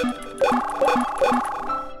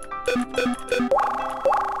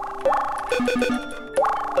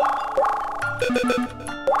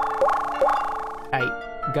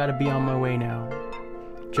 I gotta be on my way now.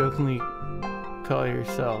 Jokingly call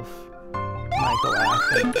yourself Michael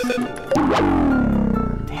Aston at school.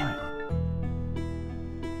 Damn it.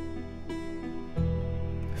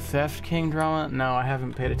 Theft King drama? No, I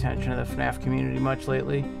haven't paid attention to the FNAF community much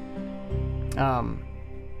lately.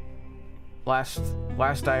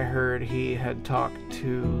 Last I heard, he had talked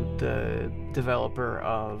to the developer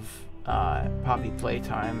of Poppy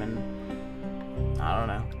Playtime, and I don't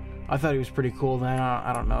know. I thought he was pretty cool then.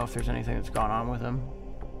 I don't know if there's anything that's gone on with him.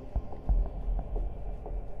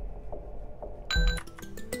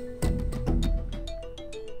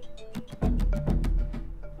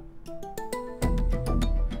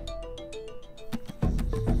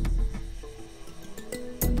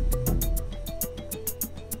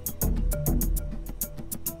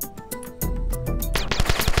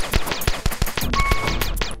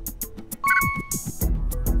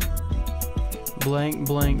 Blank,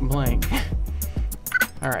 blank, blank.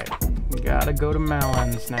 Alright, gotta go to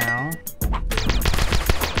Melons now.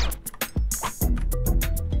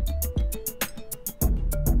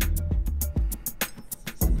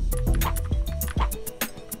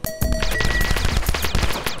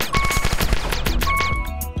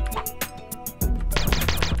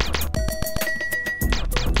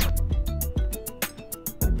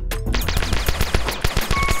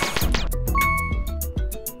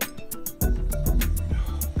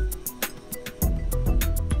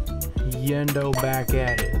 Yendo back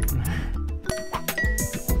at it.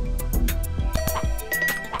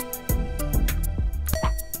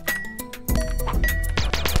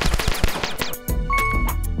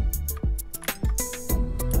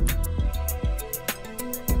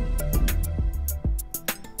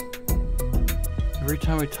 Every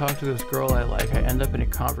time I talk to this girl I like, I end up in a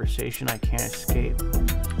conversation I can't escape.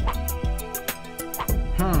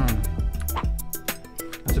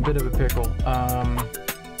 a bit of a pickle.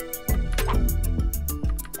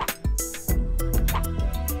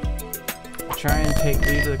 Try and take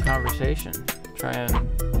lead of the conversation. Try and...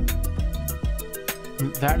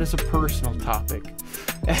 That is a personal topic.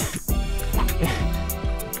 Yes,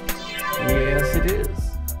 it is.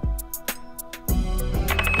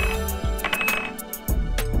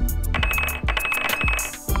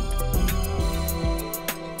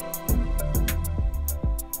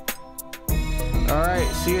 Alright,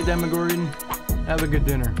 see you, Demogorgon. Have a good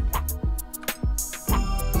dinner.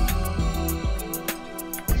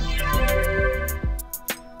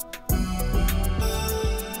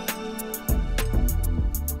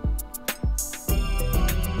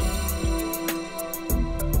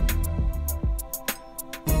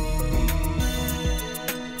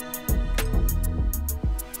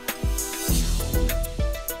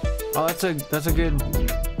 Oh, that's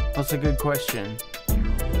a good question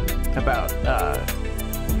about the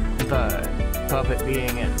puppet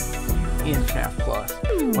being in FNAF Plus.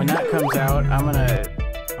 When that comes out, I'm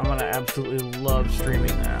gonna absolutely love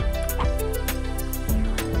streaming that.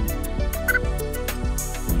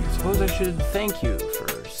 I suppose I should thank you for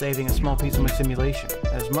saving a small piece of my simulation.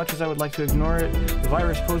 As much as I would like to ignore it, the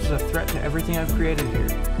virus poses a threat to everything I've created here.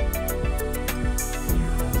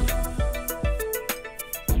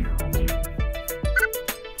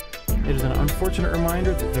 It is an unfortunate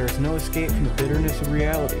reminder that there is no escape from the bitterness of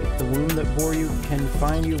reality. The wound that bore you can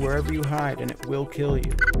find you wherever you hide, and it will kill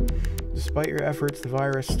you. Despite your efforts, the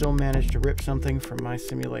virus still managed to rip something from my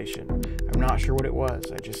simulation. I'm not sure what it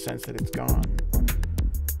was, I just sense that it's gone.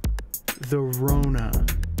 The Rona.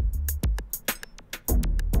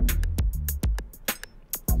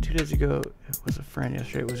 2 days ago, it was a friend.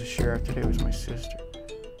 Yesterday, it was a sheriff. Today, it was my sister.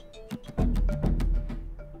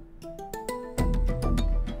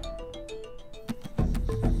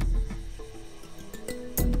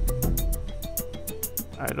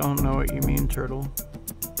 I don't know what you mean, Turtle.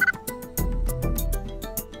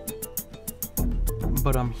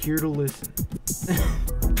 But I'm here to listen.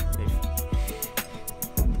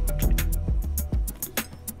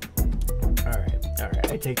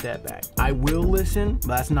 Alright, I take that back. I will listen, but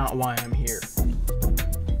that's not why I'm here.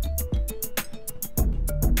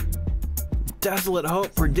 Desolate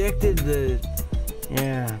Hope predicted the...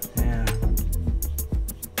 Yeah.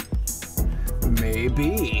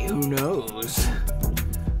 Maybe, who knows?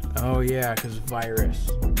 Oh yeah, because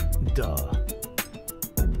virus. Duh.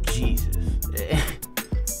 Jesus.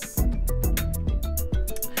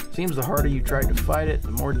 Seems the harder you tried to fight it,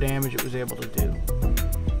 the more damage it was able to do.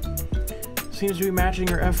 Seems to be matching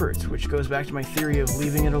your efforts, which goes back to my theory of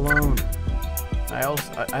leaving it alone. I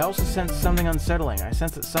also sense something unsettling. I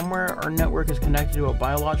sense that somewhere our network is connected to a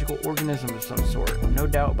biological organism of some sort. No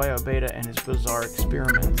doubt BioBeta and his bizarre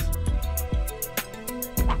experiments.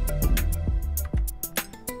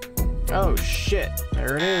 Oh shit,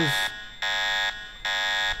 there it is.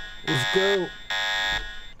 Let's go.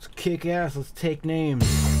 Let's kick ass, let's take names.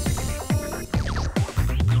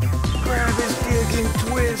 Grab his dick and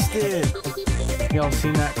twist it. Y'all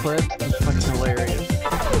seen that clip? It's fucking hilarious.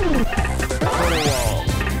 Photo wall.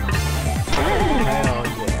 Hell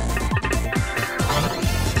yeah.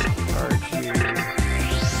 Charge you.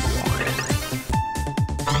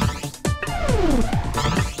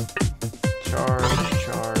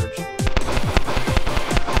 Charge.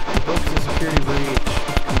 Books and security breach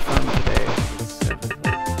confirmed today.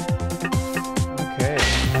 Okay,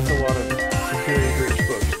 that's a lot of security breach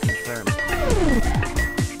books confirmed.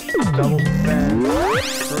 Double defense,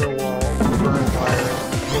 through a wall, burn fire,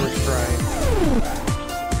 force strike.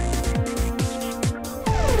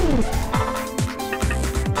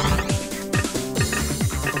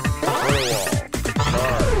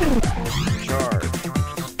 Charge.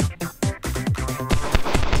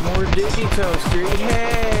 More Digito Street,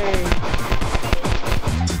 hey!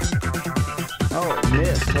 Oh, it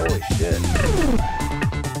missed, holy shit.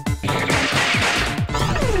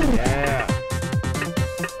 Yeah.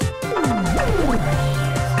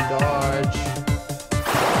 Dodge.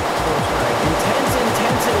 Intense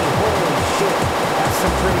intensity, holy shit. That's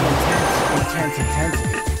some pretty intense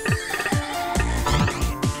intensity.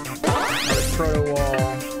 Proto wall,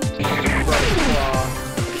 right claw,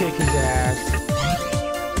 kick his ass.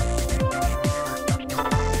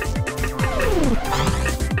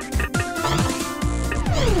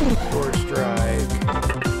 Sword strike.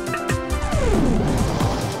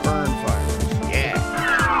 Burn fire. Yeah.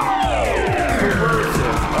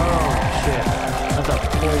 Corrosive. Oh shit. That's a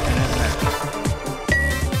poison, isn't it?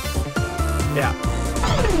 Yeah.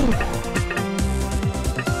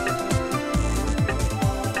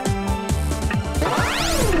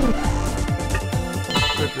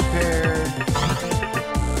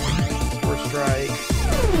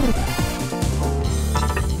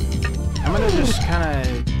 gonna just kind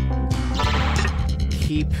of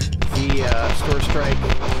keep the Store Strike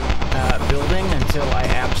building until I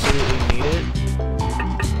absolutely need it.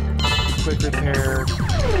 Quick repair,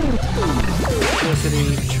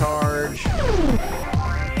 electricity, charge.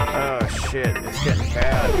 Oh shit, it's getting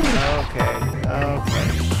bad. Okay, okay.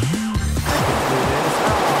 I can do this.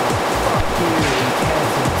 Oh, fuck you,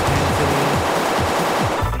 intensity.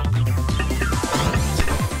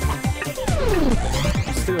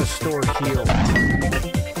 Let's do a store heal.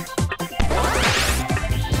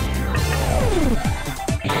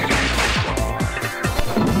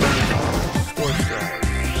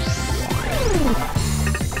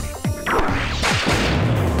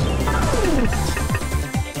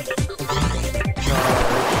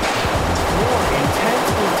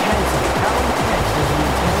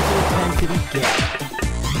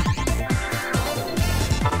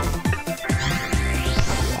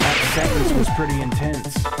 Pretty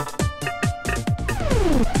intense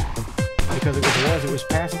because it was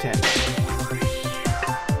past tense,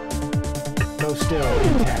 though still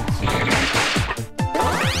intense.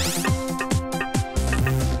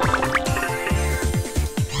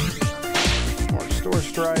 More Store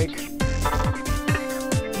Strike.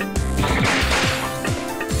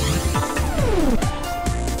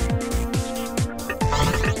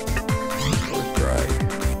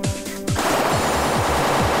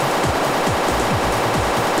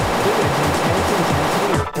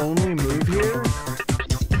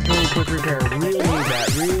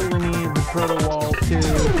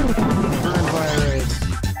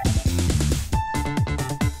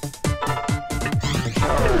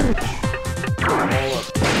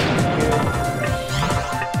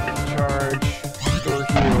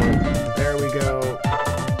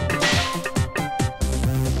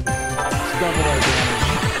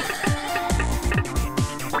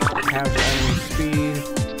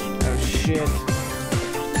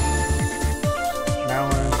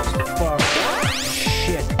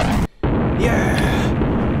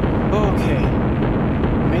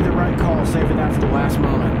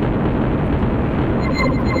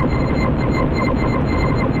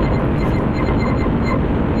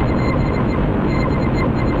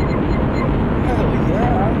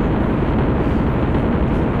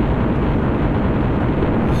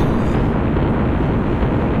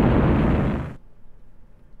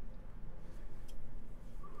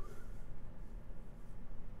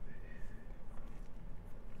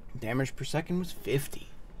 Damage per second was 50.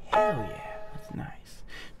 Hell yeah, that's nice.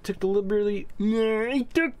 Took the liberty. I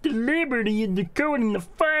took the liberty of decoding the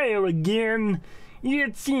file again.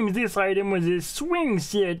 It seems this item was a swing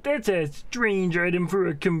set. That's a strange item for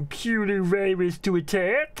a computer virus to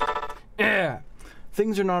attack.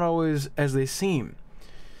 Things are not always as they seem.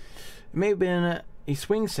 It may have been a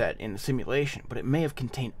swing set in the simulation, but it may have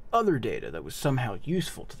contained other data that was somehow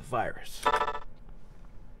useful to the virus.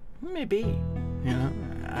 Maybe. You know,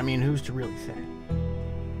 I mean, who's to really say?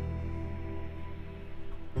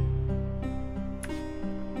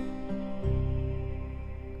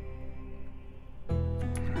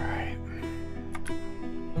 Alright.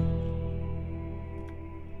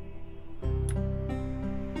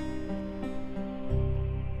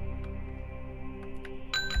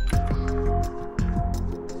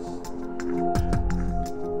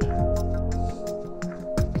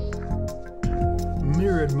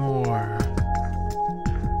 Mirrored more.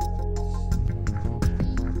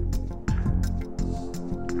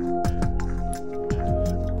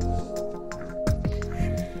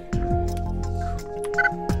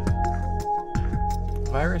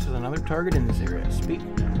 Virus is another target in this area. Speak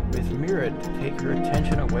with Mirrored to take her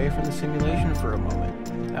attention away from the simulation for a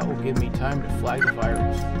moment. That will give me time to flag the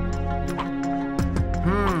virus.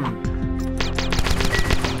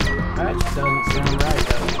 That just doesn't sound right,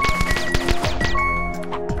 does it?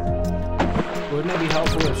 Wouldn't it be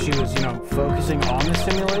helpful if she was, you know, focusing on the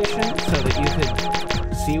simulation so that you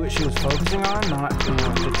could see what she was focusing on, not, you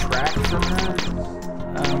know, detract from her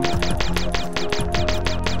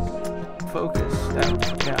focus? That,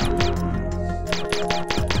 yeah.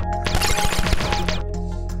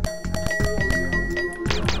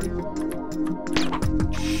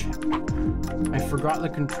 Shit. I forgot the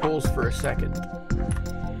controls for a second.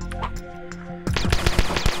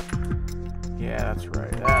 Yeah, that's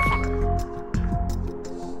right. That's right.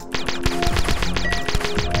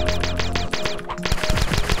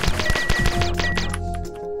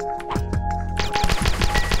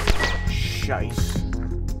 Shice.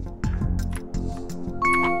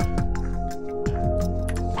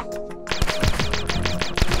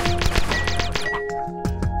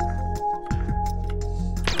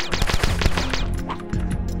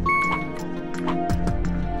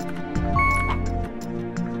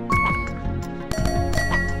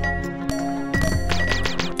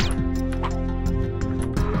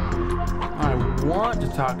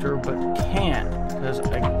 talk to her, but can't because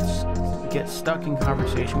I get stuck in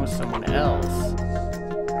conversation with someone else.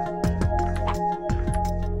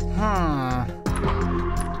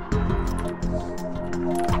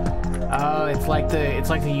 Oh, it's like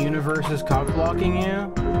the universe is cock blocking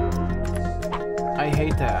you. I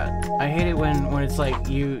hate that. I hate it when it's like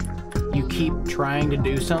you keep trying to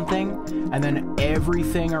do something and then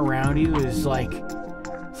everything around you is like,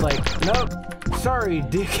 it's like, nope, sorry,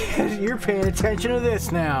 dickhead, you're paying attention to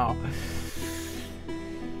this now.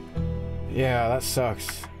 Yeah, that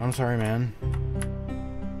sucks. I'm sorry, man.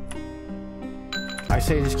 I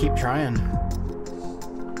say just keep trying.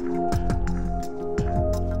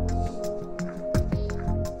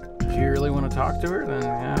 If you really want to talk to her, then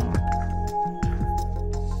yeah.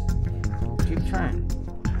 Keep trying.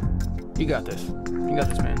 You got this. You got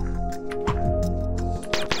this, man.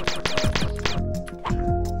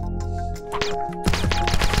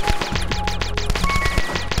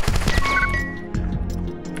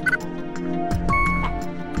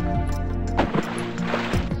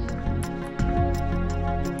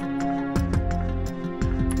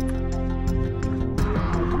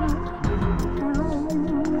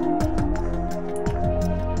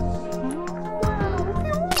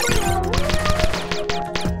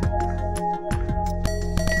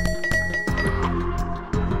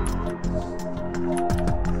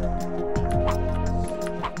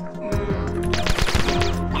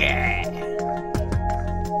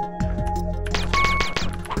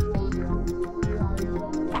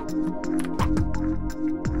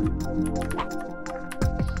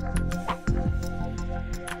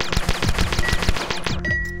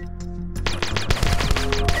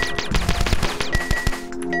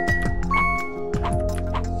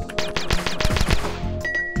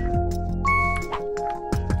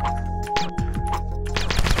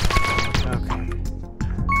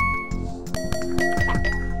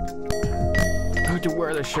 To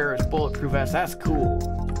wear the sheriff's bulletproof vest. That's cool.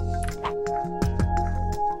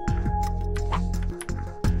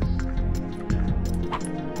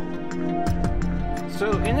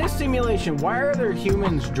 So in this simulation, why are there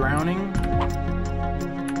humans drowning?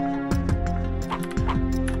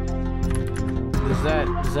 Does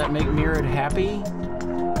that make Mirad happy?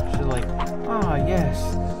 She's like, ah,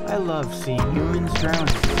 yes, I love seeing humans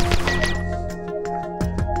drowning.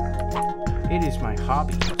 It is my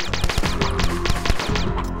hobby.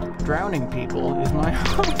 Drowning people is my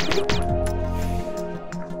hobby.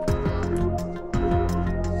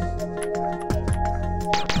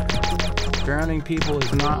 Drowning people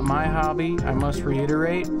is not my hobby, I must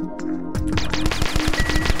reiterate.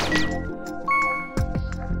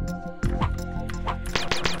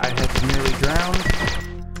 I have nearly drowned.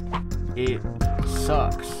 It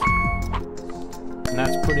sucks. And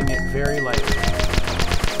that's putting it very lightly.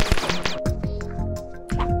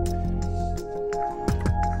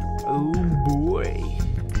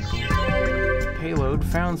 Payload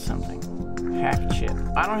found something. Hack chip.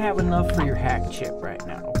 I don't have enough for your hack chip right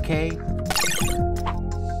now, okay?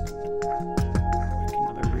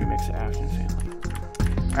 Another remix of Afton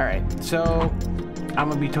Family. Alright, so I'm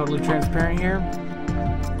gonna be totally transparent here.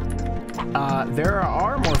 There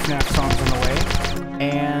are more FNAF songs on the way,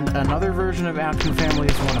 and another version of Afton Family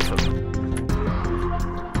is one of them.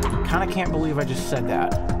 Kinda can't believe I just said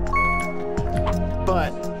that.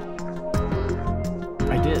 But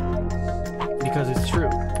I did. Because it's true.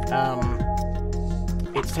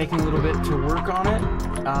 It's taking a little bit to work on it,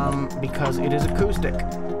 because it is acoustic.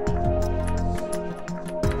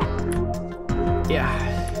 Yeah.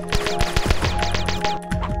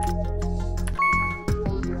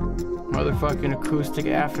 Motherfucking acoustic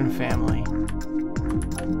Afton Family.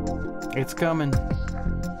 It's coming.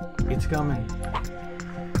 It's coming.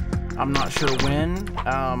 I'm not sure when.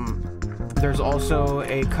 There's also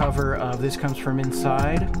a cover of This Comes From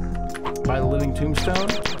Inside by the Living Tombstone.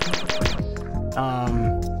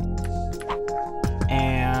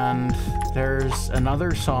 And there's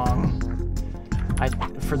another song.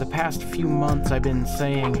 For the past few months I've been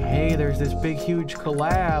saying, hey, there's this big huge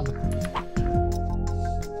collab.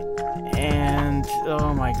 And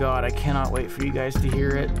oh my god, I cannot wait for you guys to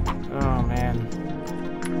hear it. Oh man.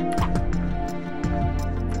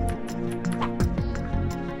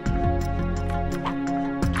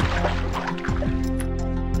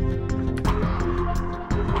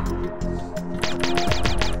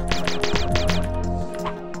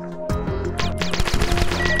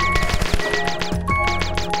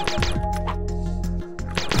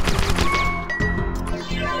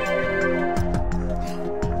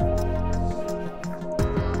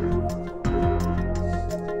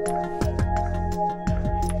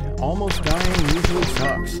 Almost dying usually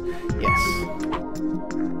sucks. Yes.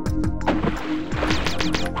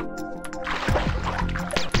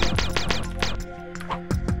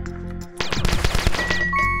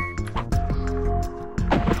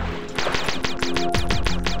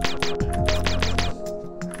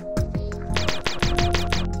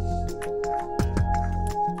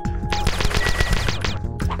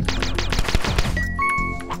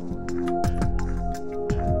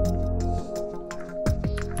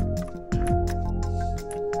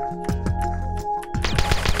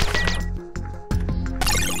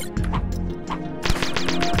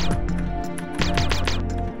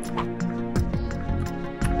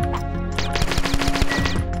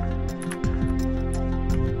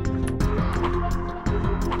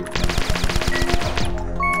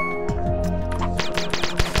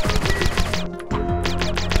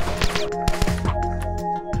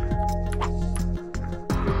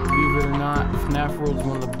 FNAF World is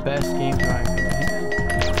one of the best games in my opinion.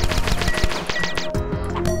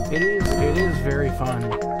 It is very fun.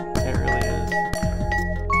 It really is.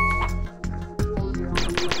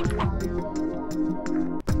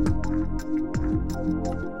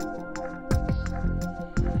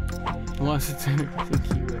 Unless it's in a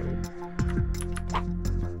QA.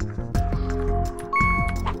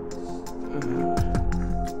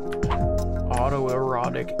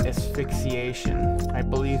 Autoerotic asphyxiation. I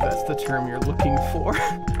believe that's the term you're looking for.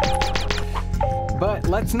 But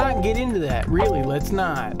let's not get into that. Really, let's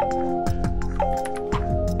not.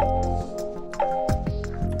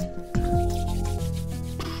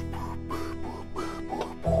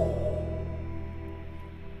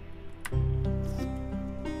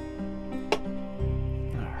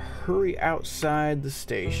 Hurry outside the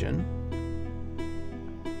station.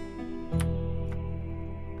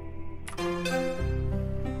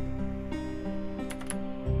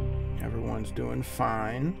 Everyone's doing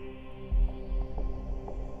fine.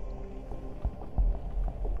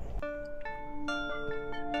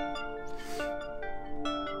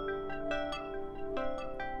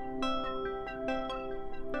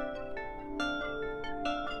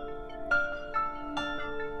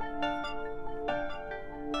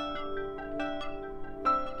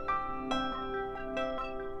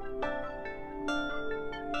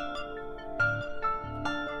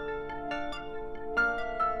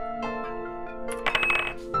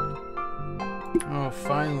 Oh,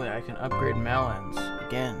 finally, I can upgrade melons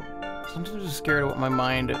again. Sometimes I'm just scared of what my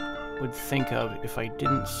mind would think of if I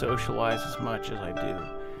didn't socialize as much as I do.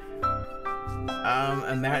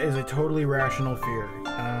 And that is a totally rational fear.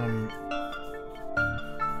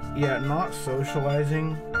 Yeah, not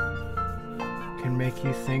socializing can make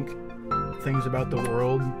you think things about the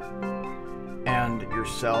world and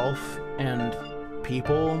yourself and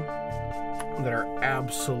people that are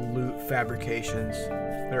absolute fabrications.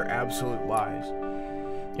 They're absolute lies.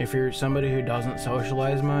 If you're somebody who doesn't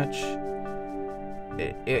socialize much,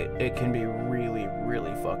 it can be really,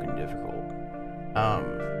 really fucking difficult.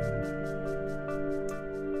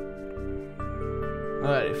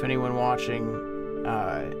 But if anyone watching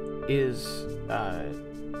isn't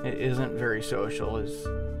very social,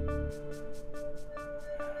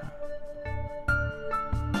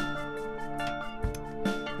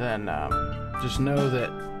 then just know that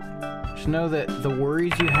the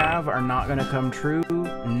worries you have are not going to come true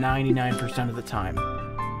 99% of the time.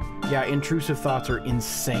 Yeah, intrusive thoughts are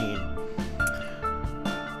insane.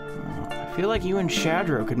 I feel like you and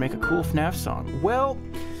Shadro could make a cool FNAF song. Well,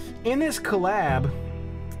 in this collab,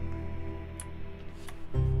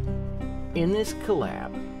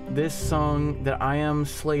 this song that I am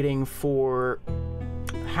slating for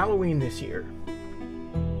Halloween this year,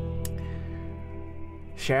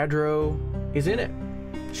 Shadro is in it.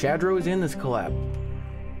 Shadro is in this collab.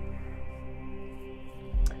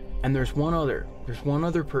 And there's one other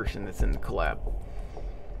person that's in the collab.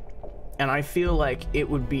 And I feel like it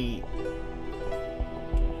would be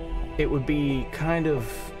kind of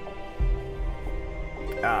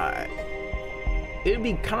it'd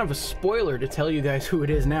be kind of a spoiler to tell you guys who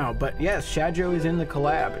it is now, but yes, Shadro is in the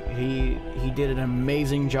collab. He did an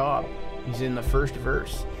amazing job. He's in the first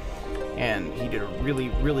verse, and he did a really,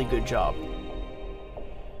 really good job.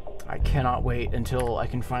 I cannot wait until I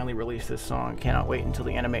can finally release this song. Cannot wait until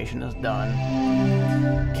the animation is done.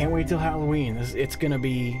 Can't wait till Halloween. It's gonna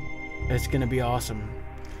be awesome.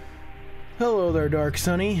 Hello there, Dark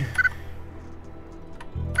Sunny.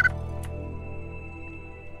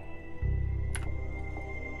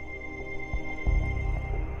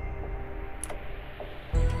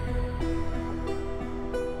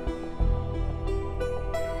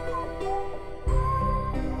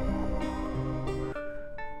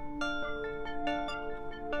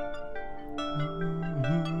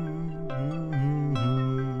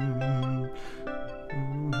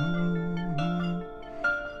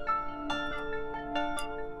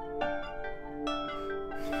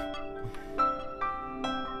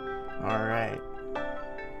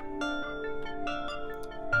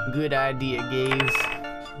 Good idea, gays.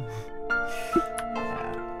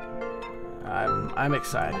 I'm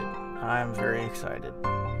excited. I'm very excited.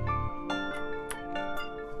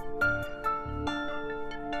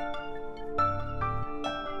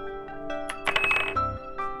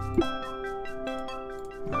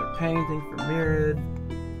 Another painting for Mirrid.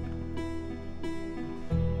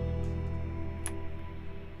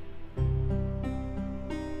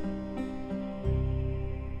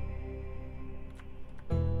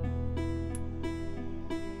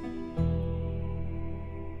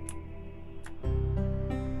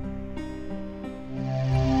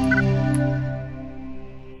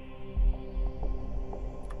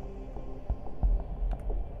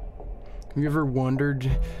 You ever wondered?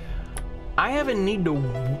 I haven't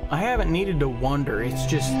needed to wonder. It's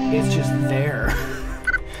just there.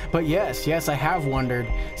 But yes, I have wondered.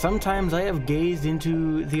 Sometimes I have gazed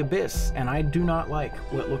into the abyss, and I do not like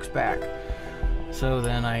what looks back. So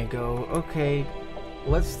then I go, okay,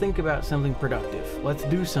 let's think about something productive. Let's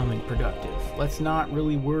do something productive. Let's not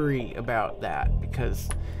really worry about that, because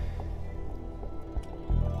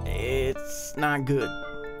it's not good.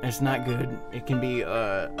 It's not good. It can be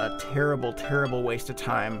a terrible, terrible waste of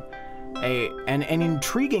time. An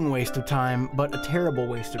intriguing waste of time, but a terrible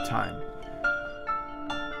waste of time.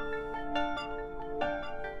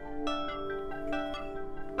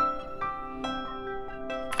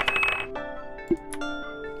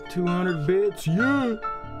 200 bits, yeah!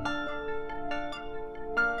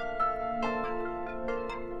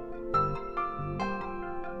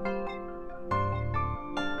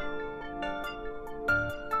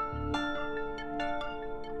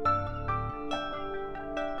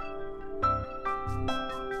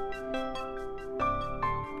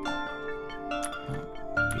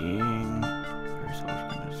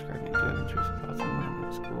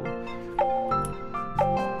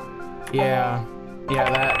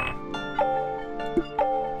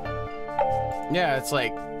 Yeah, it's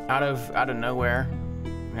like out of nowhere.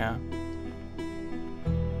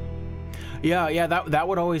 Yeah, that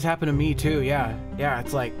would always happen to me too. Yeah,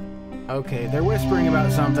 it's like, okay, they're whispering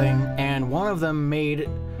about something, and one of them made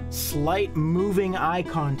slight moving eye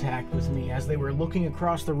contact with me as they were looking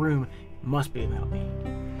across the room. Must be about me.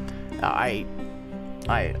 I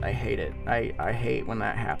hate it. I hate when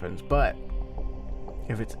that happens, but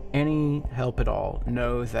if it's any help at all,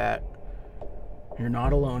 know that you're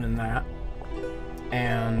not alone in that,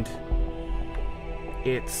 and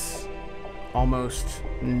it's almost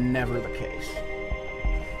never the case.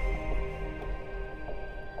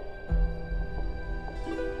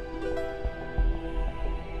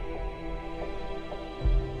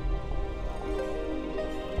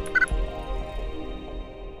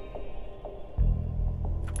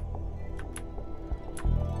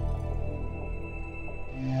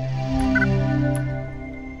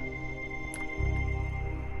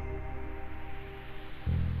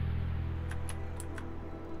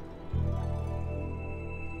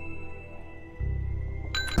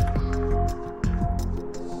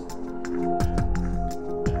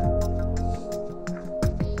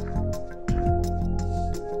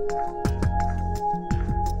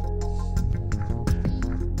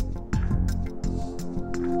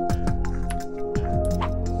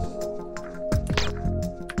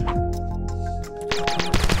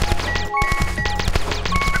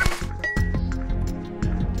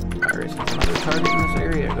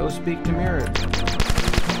 Speak to mirrors.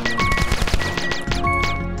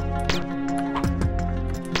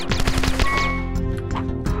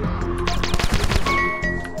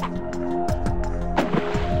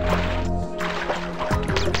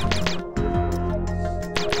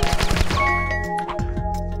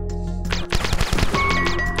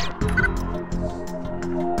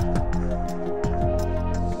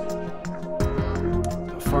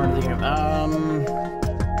 Far into the game.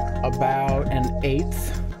 About an eighth.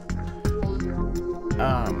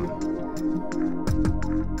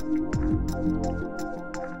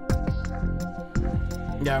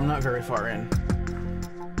 Yeah, I'm not very far in.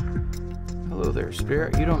 Hello there,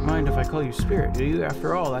 Spirit. You don't mind if I call you Spirit, do you?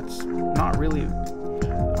 After all, that's not really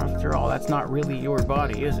your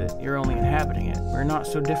body, is it? You're only inhabiting it. We're not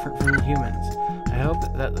so different from the humans. I hope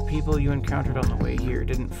that the people you encountered on the way here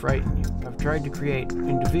didn't frighten you. I've tried to create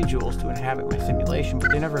individuals to inhabit my simulation,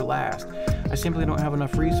 but they never last. I simply don't have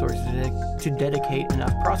enough resources to dedicate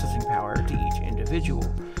enough processing power to each individual.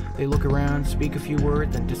 They look around, speak a few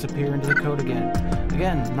words, and disappear into the code again.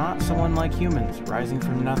 Again, not someone like humans, rising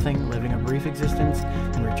from nothing, living a brief existence,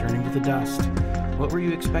 and returning to the dust. What were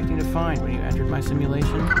you expecting to find when you entered my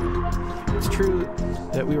simulation? It's true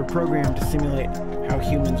that we were programmed to simulate how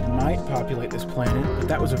humans might populate this planet, but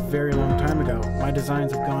that was a very long time ago. My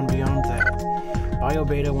designs have gone beyond that.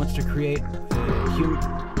 BioBeta wants to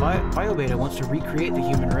recreate the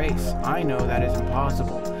human race. I know that is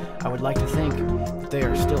impossible. I would like to think that they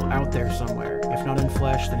are still out there somewhere, if not in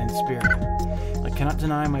flesh, then in spirit. I cannot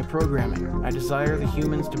deny my programming. I desire the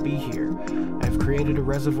humans to be here. I have created a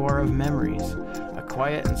reservoir of memories, a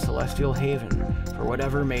quiet and celestial haven for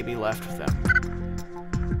whatever may be left of them.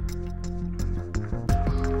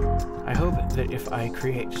 I hope that if I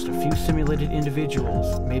create just a few simulated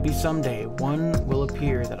individuals, maybe someday one will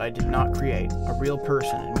appear that I did not create, a real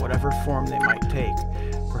person in whatever form they might take.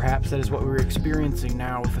 Perhaps that is what we're experiencing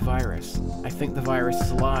now with the virus. I think the virus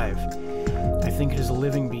is alive. I think it is a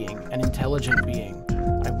living being, an intelligent being.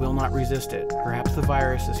 I will not resist it. Perhaps the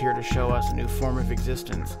virus is here to show us a new form of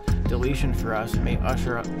existence. Deletion for us may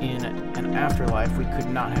usher in an afterlife we could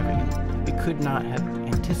not have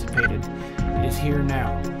anticipated. It is here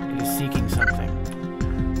now. It is seeking something.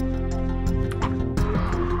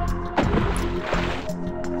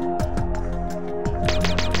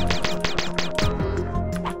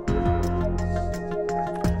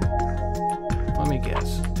 Let me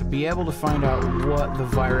guess. To be able to find out where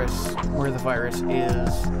the virus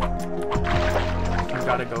is, I've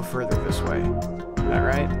got to go further this way. Is that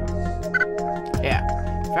right? Yeah.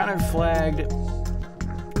 Found and flagged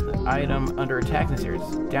item under attack in this area.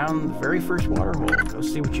 It's down the very first water hole. Go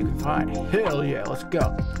see what you can find. Hell yeah, let's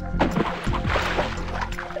go.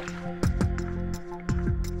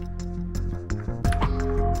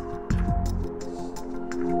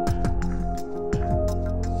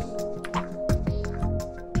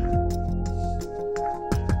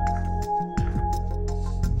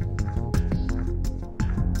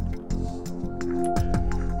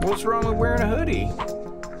 What's wrong with wearing a hoodie?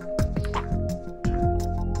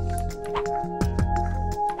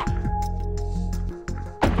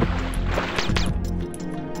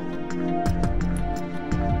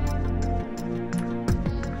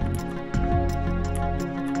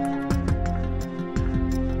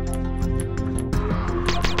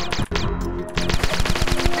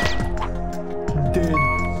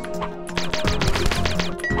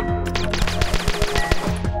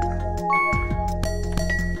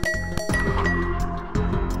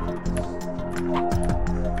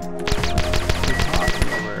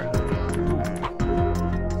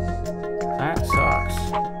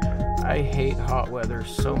 I hate hot weather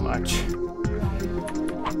so much.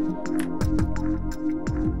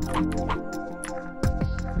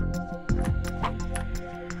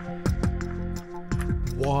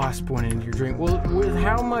 Wasp went into your drink. Well, with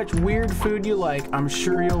how much weird food you like, I'm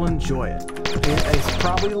sure you'll enjoy it. It's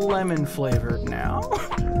probably lemon flavored now.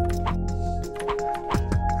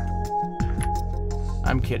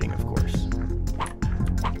 I'm kidding, of course.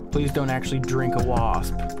 Please don't actually drink a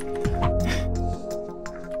wasp.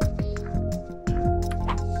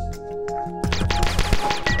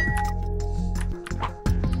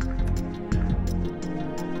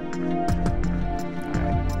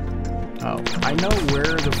 Oh, I know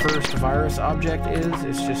where the first virus object is,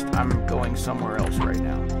 it's just I'm going somewhere else right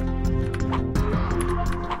now.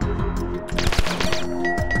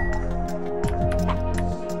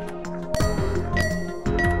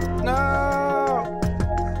 No!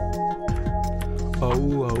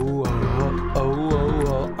 Oh,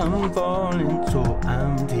 I'm falling, so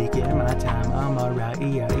I'm taking my time, I'm alright,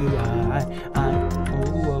 I'm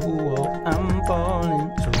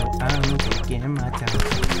falling, so I'm taking my time.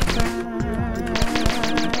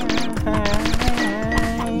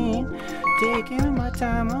 Taking my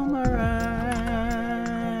time on my ride.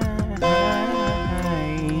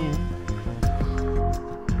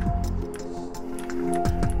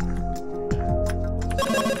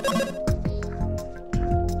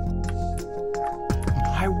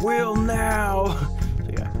 I will now. So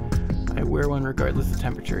yeah, I wear one regardless of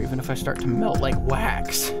temperature, even if I start to melt like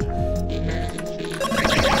wax.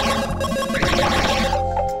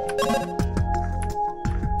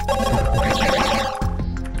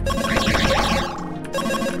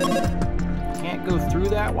 Go through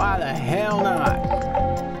that? Why the hell not?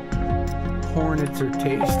 Hornets are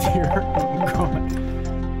tastier. Oh god.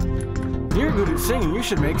 You're good at singing, you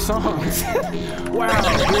should make songs. Wow,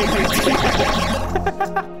 great idea.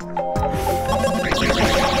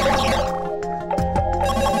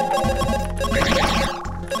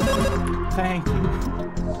 Thank you.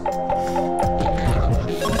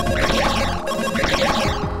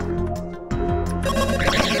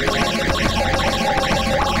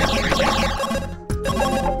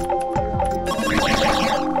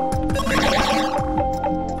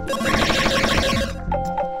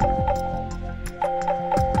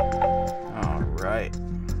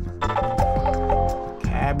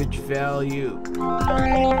 Cabbage value.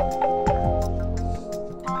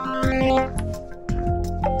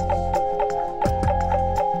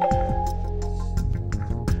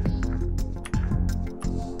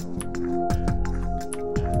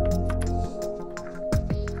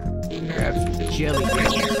 Grab some jelly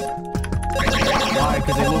beans. Why?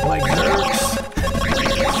 Because they look like jerks.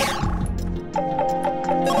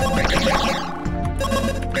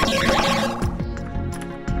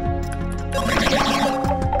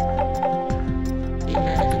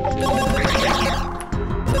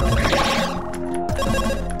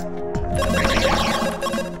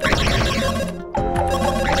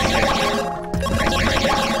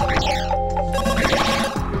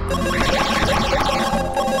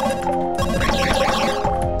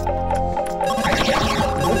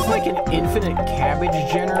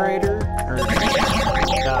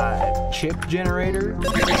 chip generator?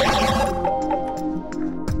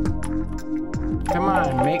 Come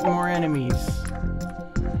on, make more enemies.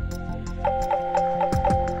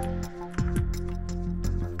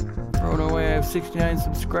 Oh no way, I have 69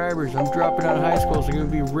 subscribers. I'm dropping out of high school, so I'm gonna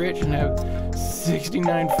be rich and have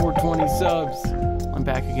 69 420 subs. I'm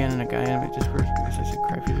back again in a guy anime Discord because I said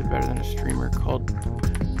KryFuZe is better than a streamer called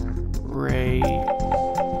Ray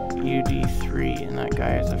UD3, and that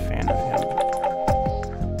guy is a fan of him.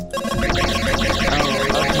 Oh,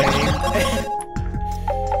 okay.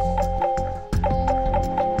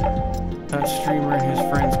 That streamer and his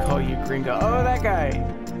friends call you Gringo. Oh, that guy.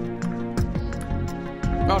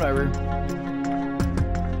 Whatever.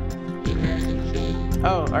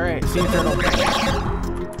 Oh, alright. See you, turtle.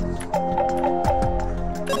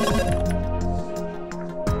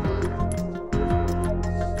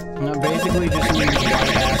 No, basically just means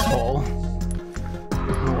white asshole.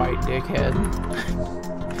 White dickhead.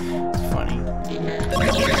 It's funny.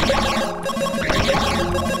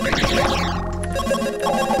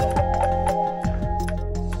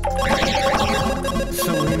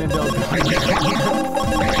 Selena Del Is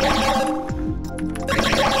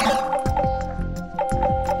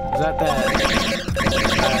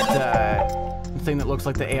that thing that looks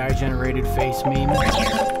like the AI generated face meme?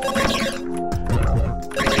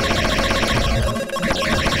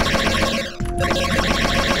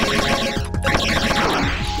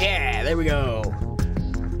 Yeah, there we go.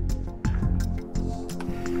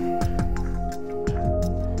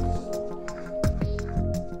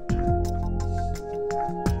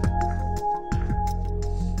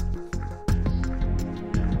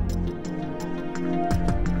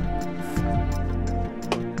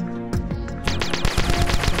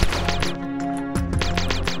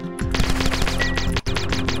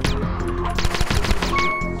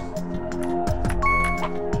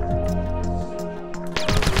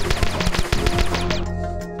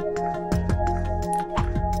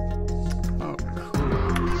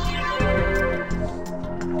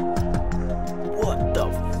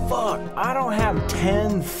 I don't have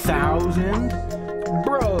 10,000?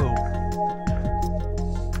 Bro!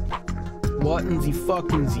 What in the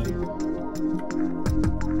fucking Z?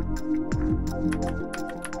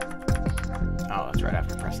 Oh, that's right, I have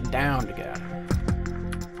to press down to get out of here.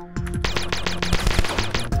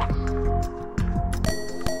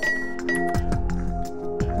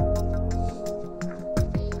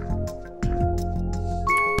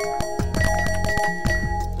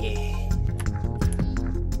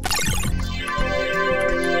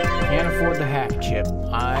 The hack chip.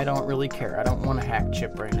 I don't really care. I don't want a hack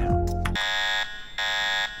chip right now.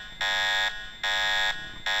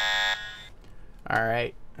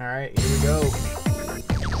 Alright, here we go.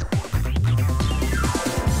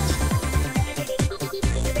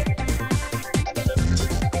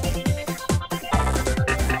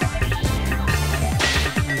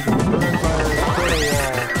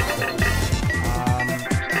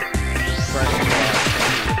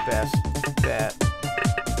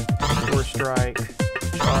 Strike,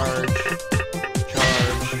 charge,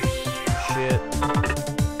 shit,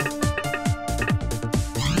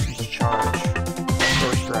 charge,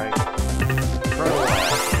 first strike,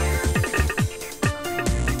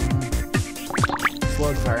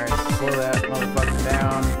 slug fire, slow that motherfucker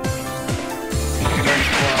down,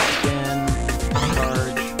 spin,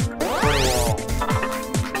 charge, wall,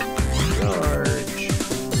 charge,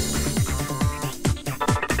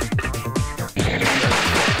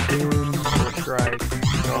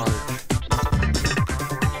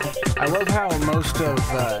 I love how most of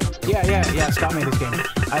yeah, Scott made this game.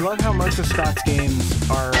 I love how most of Scott's games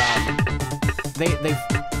are they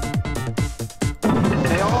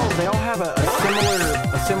all have a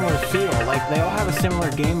similar feel. Like they all have a similar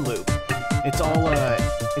game loop. It's all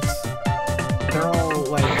they're all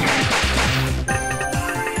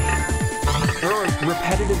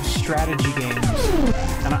repetitive strategy games.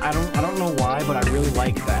 And I don't know why, but I really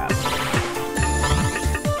like that.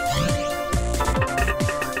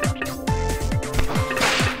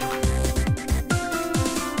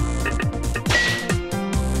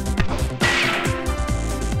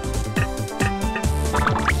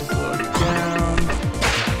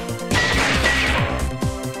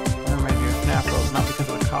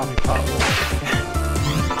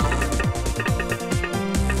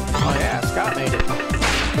 Oh yeah, Scott made it.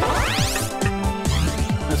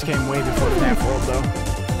 This came way before Snap World though.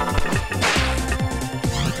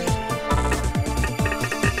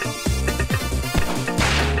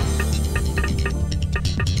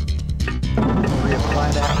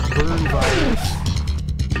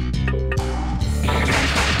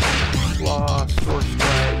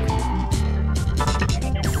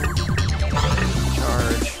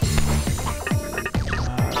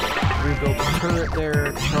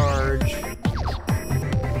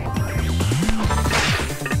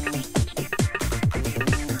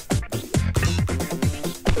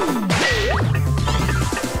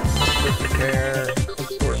 Repair.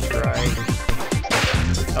 Support strike.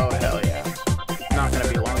 Oh, hell yeah. Not gonna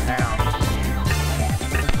be long now.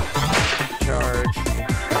 Charge.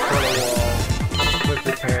 Portal wall. Quick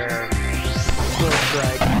repair. Support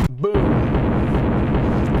strike. Boom!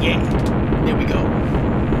 Yeah! There we go.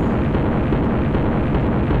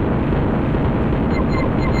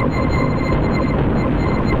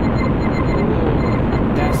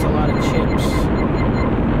 Ooh, that's a lot of chips.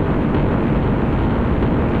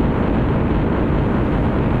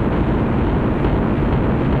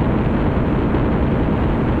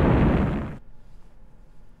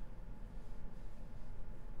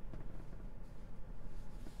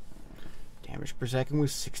 Damage per second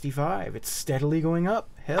was 65. It's steadily going up.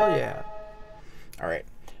 Hell yeah. Alright.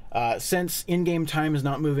 Since in-game time is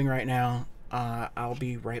not moving right now, I'll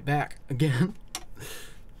be right back again.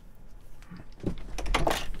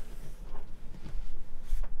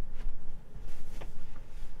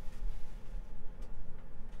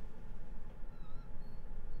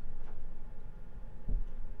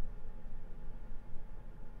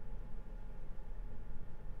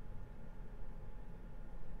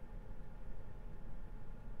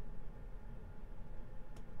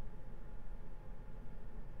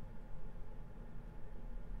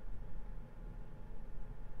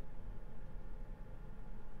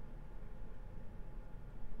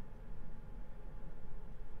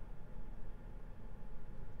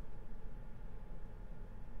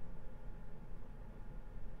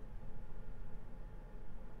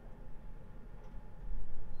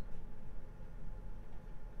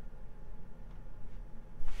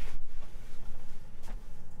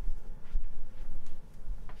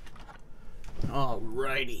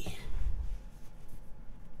 Alrighty.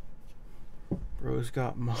 Bro's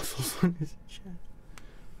got muscles on his chest.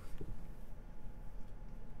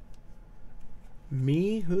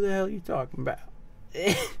 Me? Who the hell are you talking about?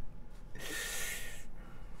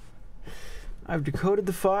 I've decoded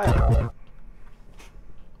the file.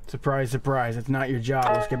 Surprise, surprise, it's not your job.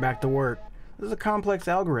 Let's get back to work. This is a complex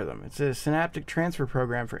algorithm. It's a synaptic transfer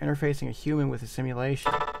program for interfacing a human with a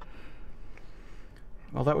simulation.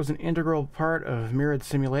 Well, that was an integral part of mirrored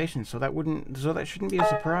simulation, so that shouldn't be a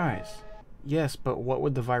surprise. Yes, but what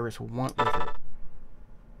would the virus want with it?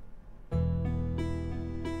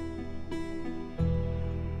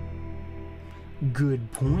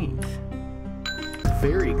 Good point.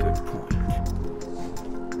 Very good point.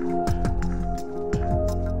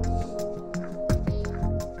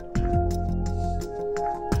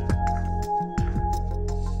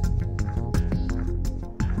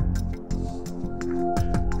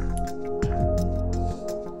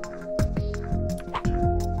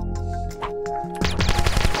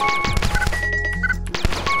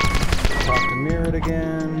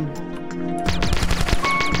 Again.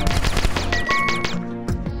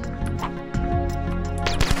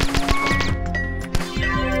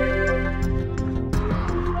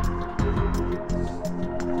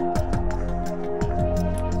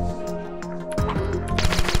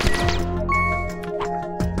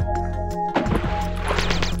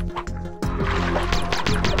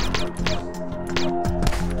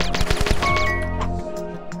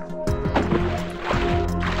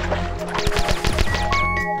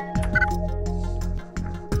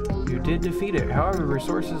 Defeat it. However,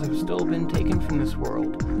 resources have still been taken from this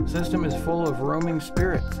world. The system is full of roaming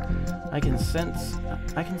spirits. I can sense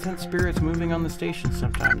spirits moving on the station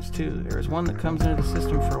sometimes too. There is one that comes into the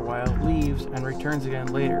system for a while, leaves, and returns again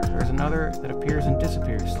later. There is another that appears and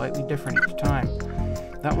disappears, slightly different each time.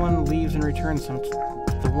 That one leaves and returns.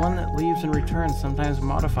 The one that leaves and returns sometimes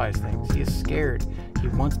modifies things. He is scared. He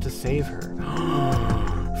wants to save her.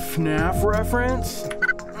 FNAF reference?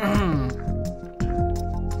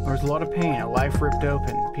 There's a lot of pain, a life ripped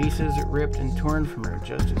open, pieces ripped and torn from her,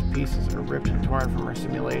 just as pieces are ripped and torn from her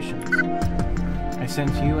simulations. I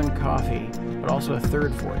sense you and coffee, but also a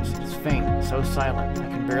third voice. It is faint, so silent, I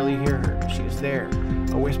can barely hear her, but she is there.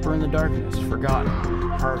 A whisper in the darkness, forgotten,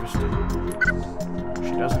 harvested.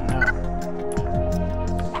 She doesn't know.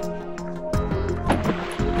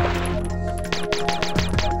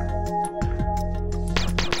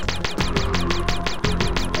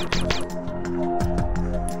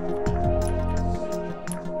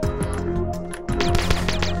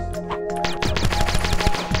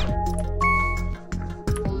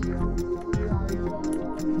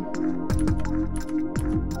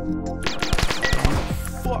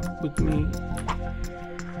 With me.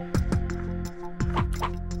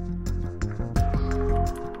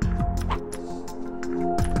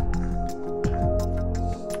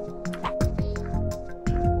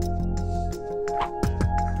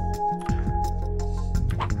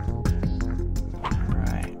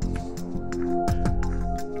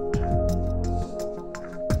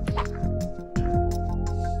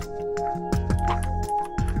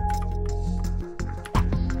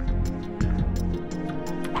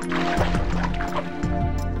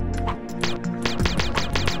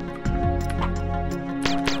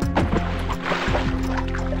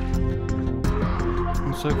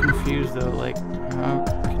 so confused though, like, how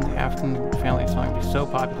can the African Family song be so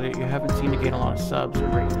popular you haven't seemed to gain a lot of subs or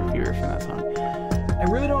regular viewers from that song? I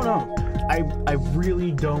really don't know. I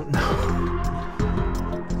really don't know.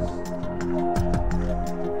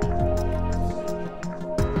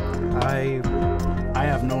 I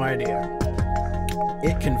have no idea.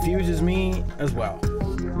 It confuses me as well. I'm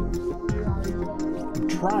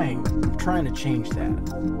trying to change that.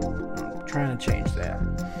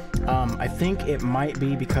 I think it might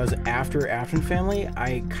be because after African Family,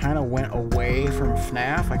 I kind of went away from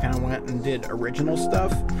FNAF. I kind of went and did original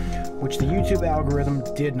stuff, which the YouTube algorithm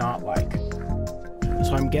did not like.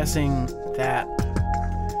 So I'm guessing that...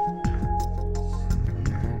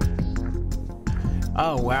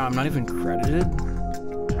 Oh wow, I'm not even credited?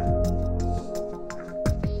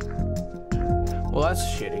 Well, that's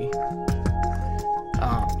shitty.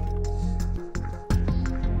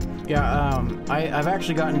 I've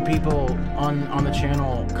actually gotten people on the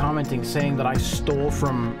channel commenting saying that I stole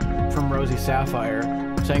from Rosie Sapphire,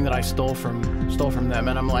 saying that I stole from them,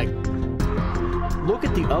 and I'm like, look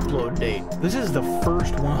at the upload date. This is the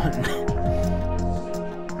first one.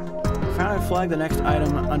 Found and flag the next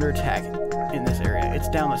item under attack in this area. It's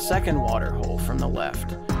down the second water hole from the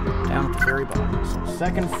left, down at the very bottom. So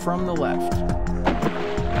second from the left.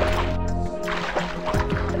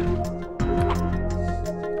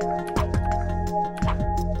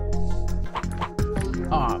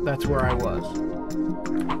 That's where I was.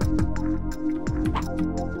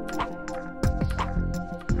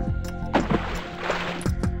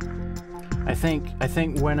 I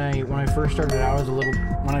think when I first started out,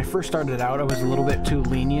 I was a little bit too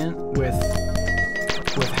lenient with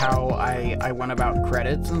how I went about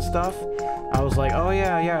credits and stuff. I was like, oh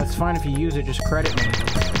yeah, it's fine if you use it, just credit me,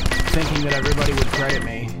 thinking that everybody would credit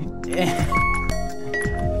me.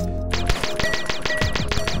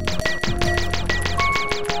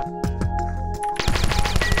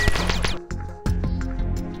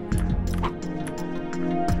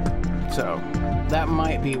 So, that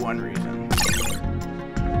might be one reason.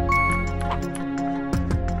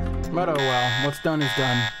 But oh well, what's done is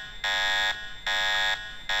done.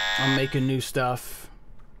 I'm making new stuff.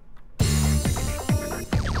 That's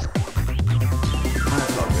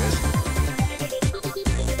all good.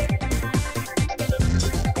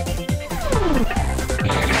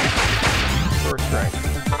 First strike.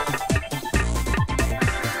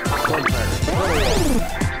 Sword fighter.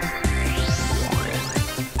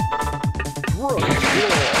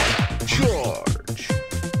 Charge.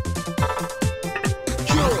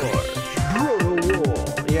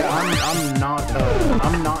 Yeah,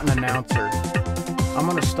 I'm not an announcer. I'm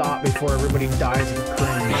gonna stop before everybody dies of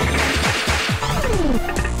cringe.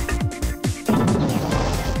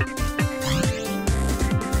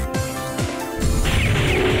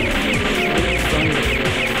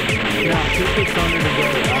 Yeah, keep the thunder to go.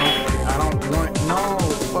 I don't want. No,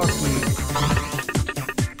 fuck me.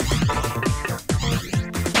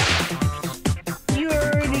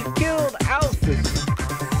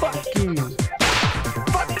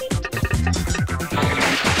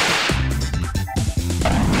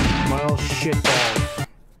 Shitballs.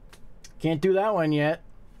 Can't do that one yet.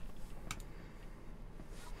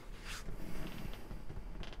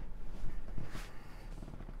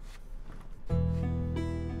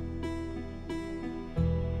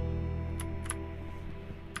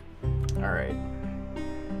 All right.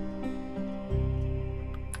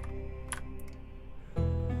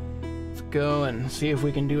 Let's go and see if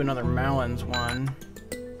we can do another Malins one.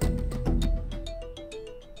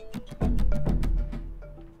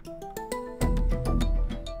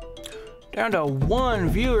 Down to one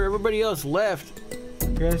viewer, everybody else left.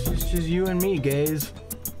 Guess it's just you and me, gays.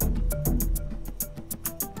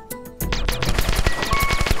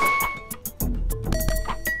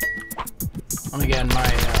 And again,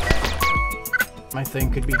 my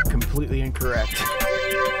thing could be completely incorrect.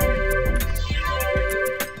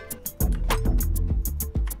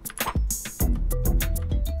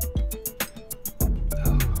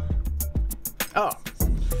 Oh.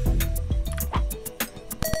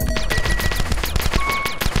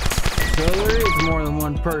 So there is more than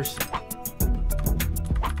one person.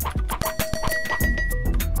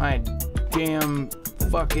 My damn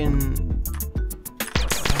fucking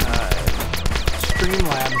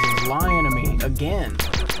Streamlabs is lying to me again.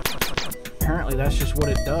 Apparently that's just what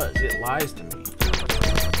it does. It lies to me.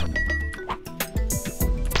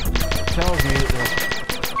 It tells me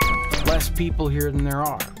that there's less people here than there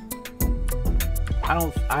are. I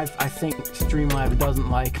think Streamlabs doesn't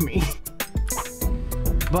like me.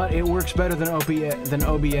 But it works better than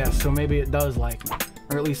OBS, so maybe it does like me.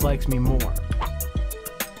 Or at least likes me more.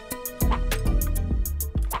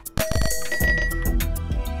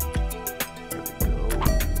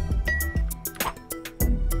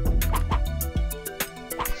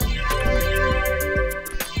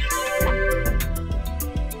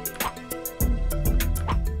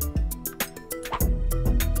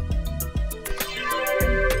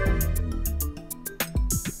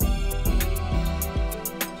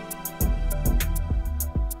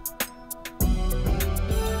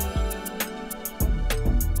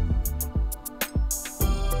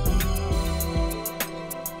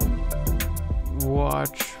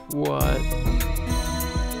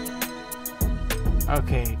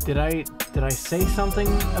 Okay, did I say something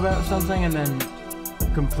about something and then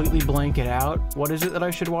completely blank it out? What is it that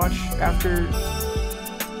I should watch after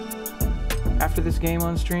this game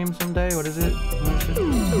on stream someday? What is it?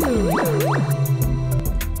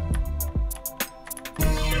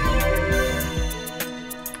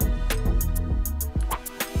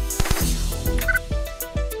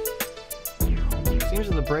 Seems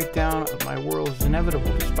that the breakdown of my world is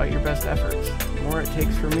inevitable despite your best efforts. The more it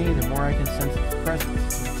takes for me, the more I can sense its presence,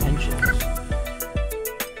 its intentions.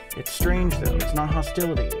 It's strange though, it's not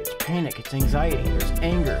hostility, it's panic, it's anxiety, there's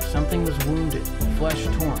anger, something was wounded, flesh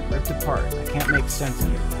torn, ripped apart, I can't make sense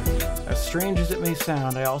of it. As strange as it may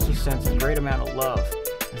sound, I also sense a great amount of love,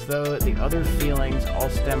 as though the other feelings all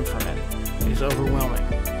stem from it. It is overwhelming.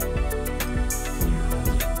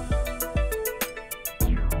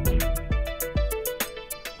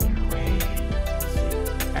 Wait, let's see.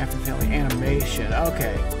 After feeling animation,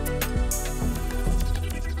 okay.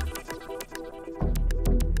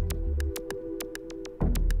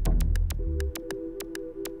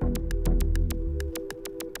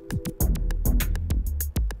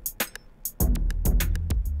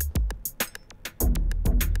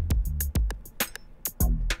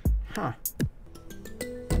 Huh.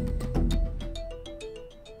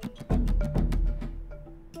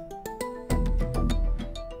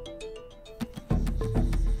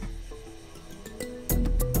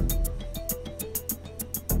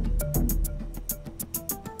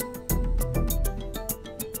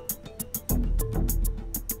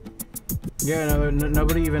 Yeah, no,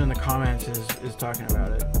 nobody even in the comments is talking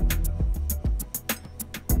about it.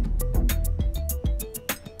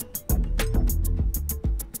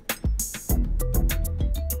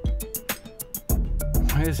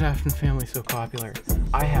 Why is Afton Family so popular?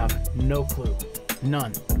 I have no clue.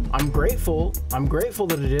 None. I'm grateful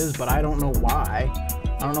that it is, but I don't know why.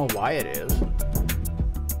 I don't know why it is.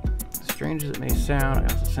 Strange as it may sound,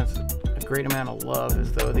 I also sense a great amount of love,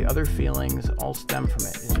 as though the other feelings all stem from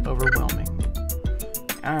it. It's overwhelming.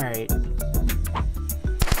 Alright.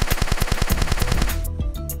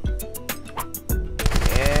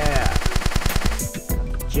 Yeah.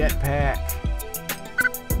 Jetpack.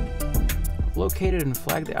 Located and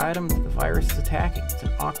flagged the item the virus is attacking. It's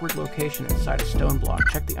an awkward location inside a stone block.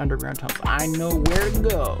 Check the underground tunnels. I know where to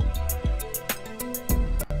go.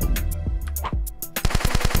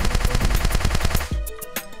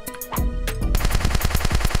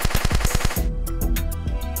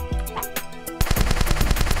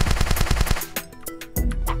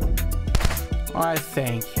 Why,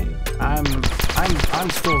 thank you. I'm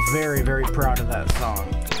still very, very proud of that song.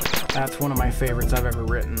 That's one of my favorites I've ever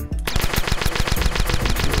written.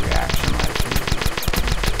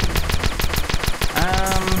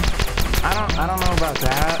 I don't know about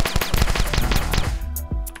that.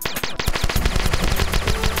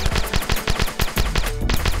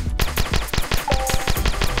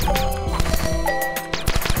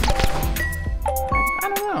 I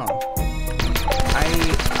don't know.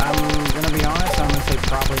 I'm gonna be honest, I'm gonna say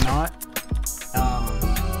probably not.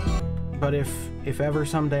 But if ever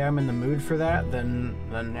someday I'm in the mood for that, then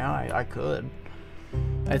yeah, I could.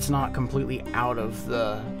 It's not completely out of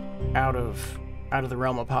the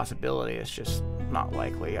realm of possibility. It's just not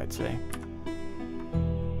likely, I'd say.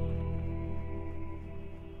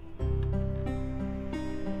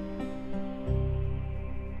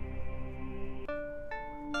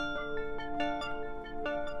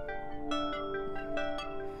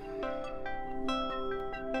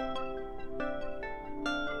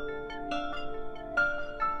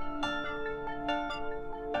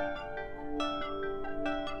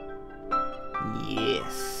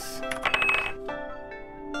 Yes.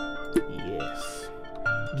 Yes.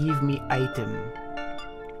 Give me item.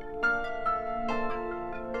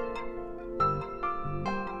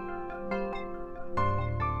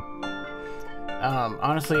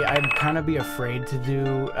 Honestly, I'd kind of be afraid to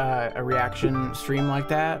do a reaction stream like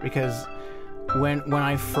that, because when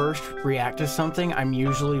I first react to something, I'm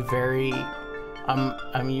usually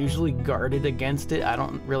I'm usually guarded against it. I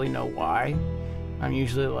don't really know why. I'm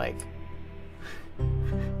usually like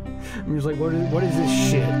what is this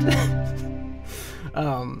shit?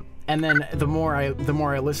 And then the more I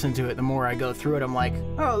listen to it, the more I go through it, I'm like,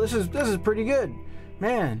 oh, this is pretty good.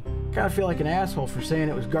 Man, kind of feel like an asshole for saying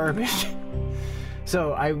it was garbage.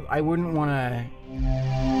 So I wouldn't want to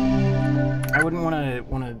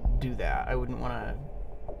do that. I wouldn't want to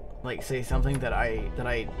like say something that I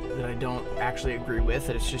don't actually agree with,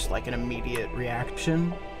 that it's just like an immediate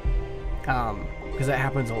reaction. Because that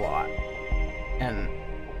happens a lot. And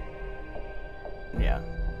yeah.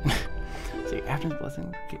 See, after the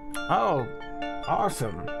blessing. Oh,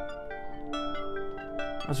 awesome.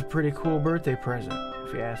 That's a pretty cool birthday present,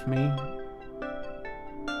 if you ask me.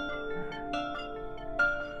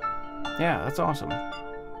 Yeah, that's awesome.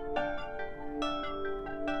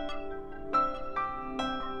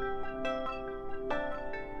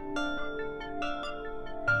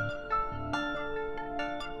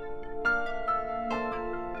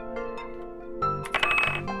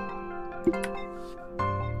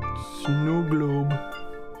 Snow globe.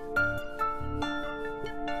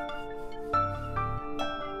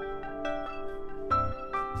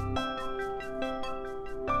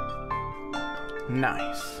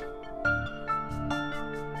 Nice.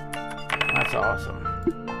 That's awesome.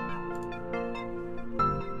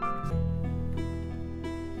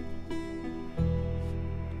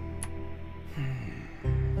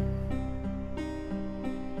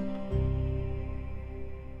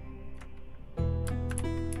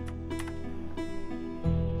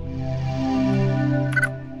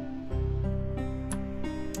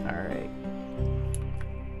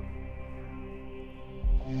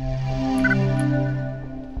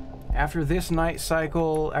 After this night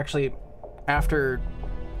cycle, actually, after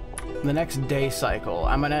the next day cycle,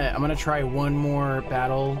 I'm gonna try one more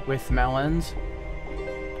battle with Melons,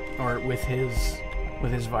 or with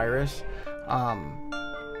his virus, and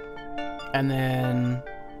then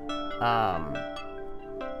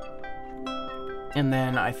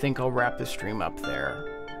I think I'll wrap the stream up there.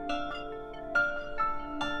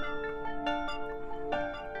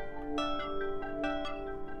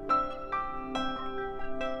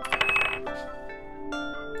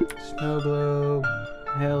 Snow globe,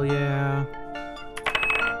 hell yeah.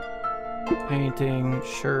 Painting,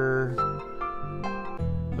 sure.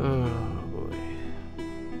 Oh boy.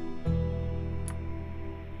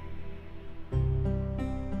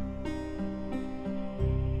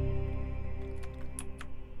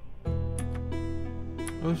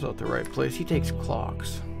 Oh, this is not the right place. He takes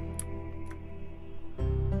clocks.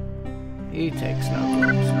 He takes snow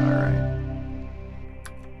globes, alright.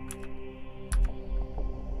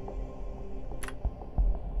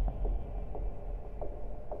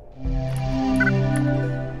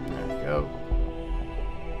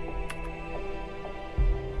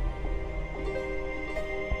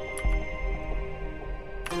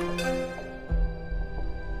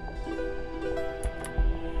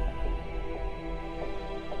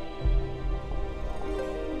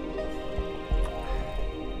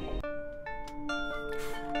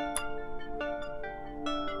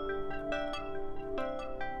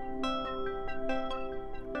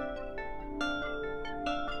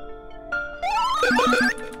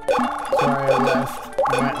 Sorry, I left.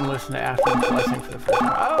 I went and listened to After the Blessing for the first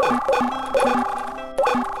time. Oh!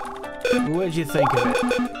 What'd you think of it?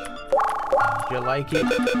 Did you like it?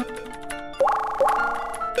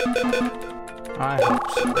 I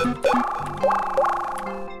hope so.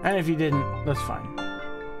 And if you didn't, that's fine.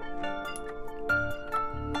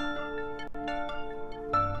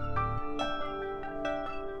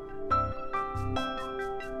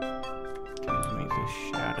 Gives me the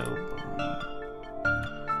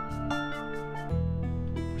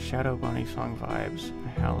Shadow Bunny song vibes,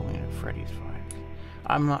 Halloween and Freddy's vibes.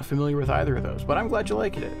 I'm not familiar with either of those, but I'm glad you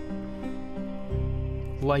liked it.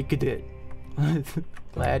 Liked it.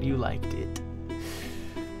 Glad you liked it.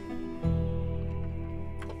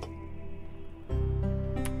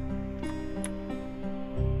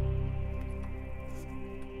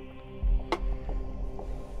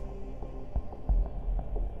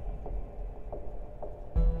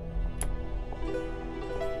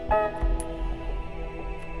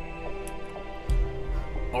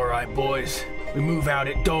 Alright, boys. We move out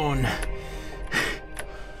at dawn.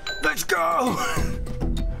 Let's go!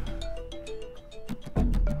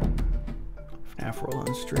 FNAF roll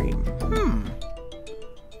on stream.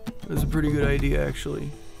 That's a pretty good idea, actually.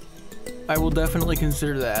 I will definitely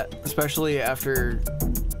consider that, especially after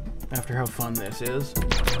how fun this is.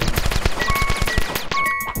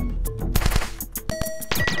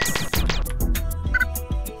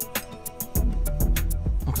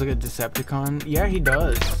 Looks like a Decepticon. Yeah, he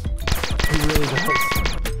does. He really does.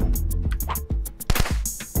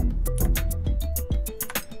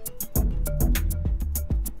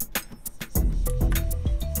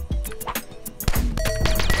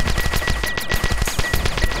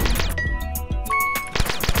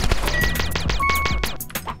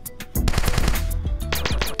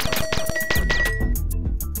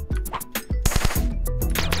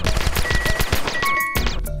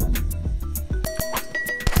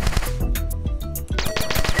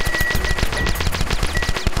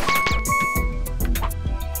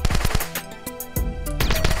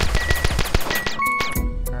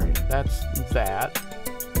 That's that.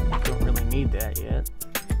 Don't really need that yet.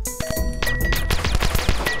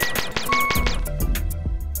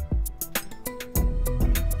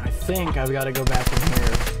 think I've got to go back in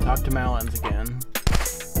here, talk to Malins again.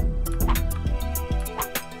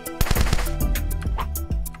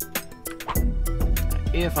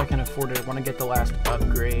 If I can afford it, I want to get the last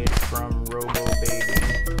upgrade from Robo Baby.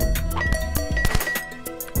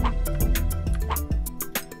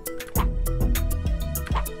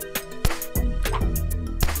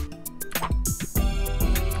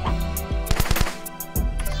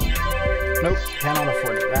 Nope, cannot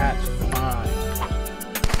afford it. That's fine.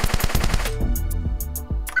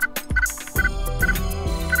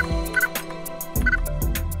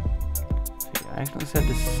 See, I actually said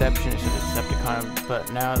Deception instead of Decepticon,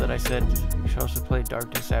 but now that I said you should also play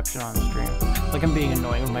Dark Deception on stream, like I'm being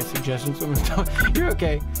annoying with my suggestions. You're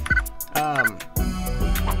okay. I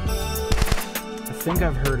think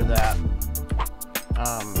I've heard of that.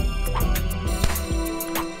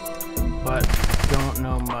 But don't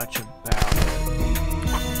know much about it.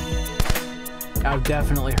 I've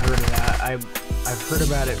definitely heard of that. I've heard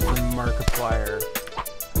about it from Markiplier.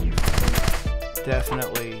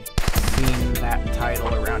 Definitely seen that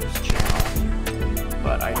title around his channel,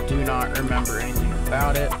 but I do not remember anything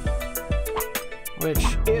about it.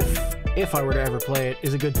 Which, if I were to ever play it,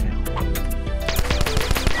 is a good thing.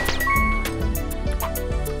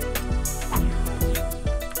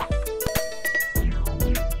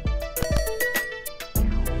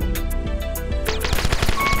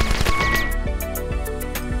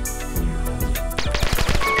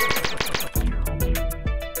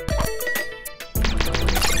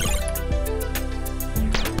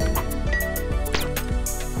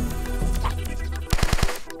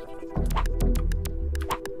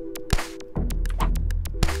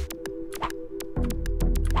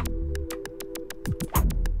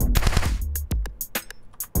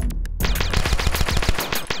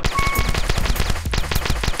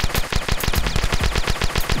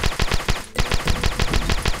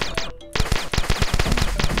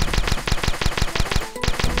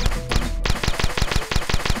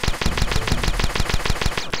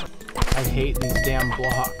 I hate these damn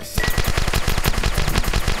blocks.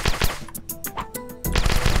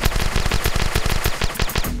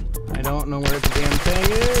 I don't know where the damn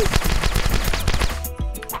thing is.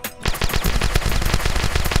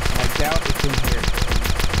 I doubt it's in here.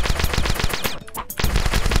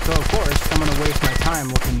 So of course, I'm gonna waste my time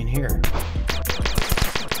looking in here.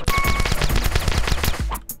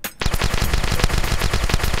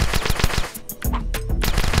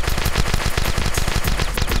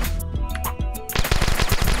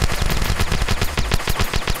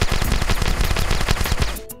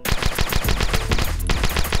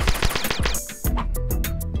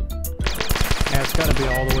 It's got to be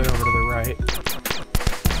all the way over to the right.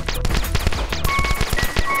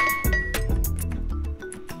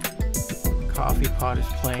 Coffee pot is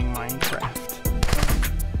playing Minecraft.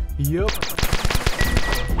 Yup.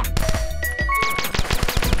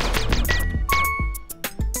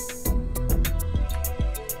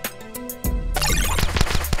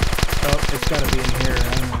 Oh, it's got to be in here.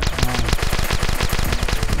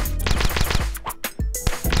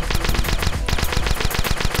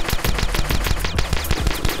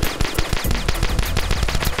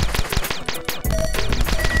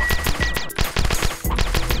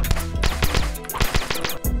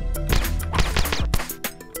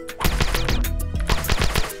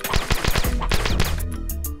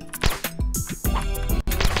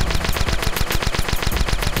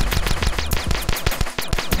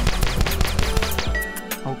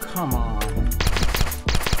 Oh, come on.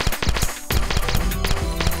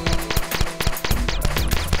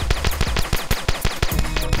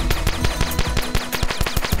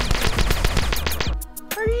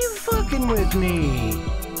 Are you fucking with me?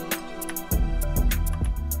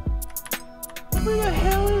 Where the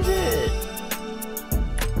hell is it?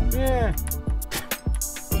 Yeah.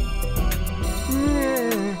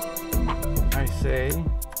 Yeah. I say.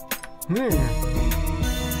 Yeah.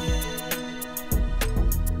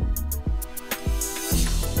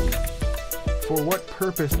 For what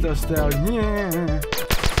purpose dost thou,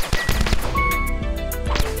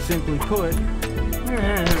 simply put,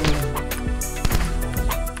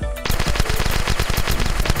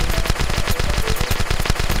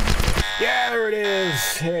 yeah, there it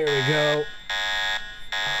is. There we go.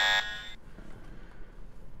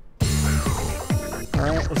 All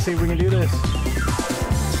right, let's see if we can do this.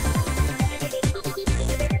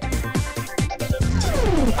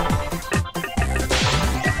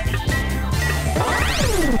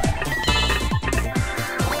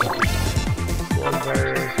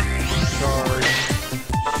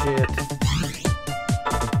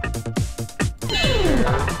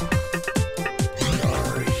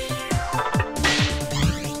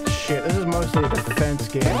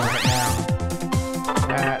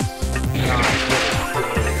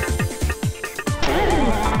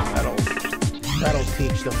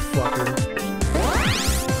 Peach the fucker.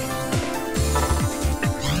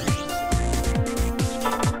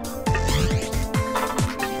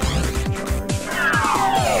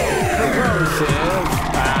 Corrosive.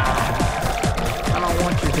 I don't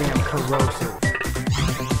want your damn corrosive.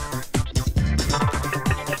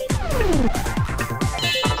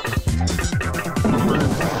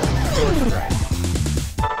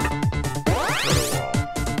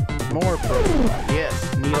 More proto wall. Yes,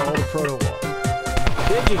 need all the proto wall.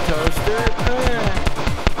 Digitoaster.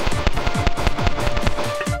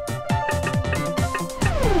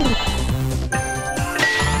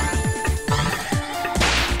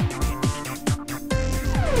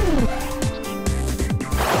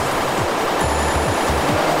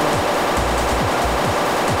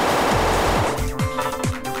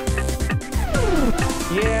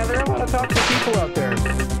 Yeah, there are a lot of toxic people out there.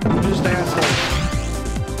 They're just assholes.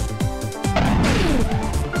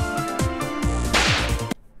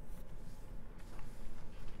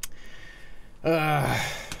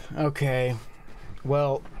 Okay.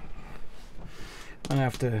 Well, I'm gonna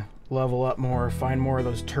have to level up more, find more of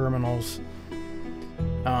those terminals.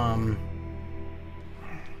 And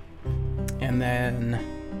then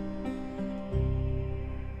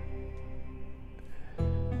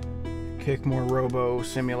kick more robo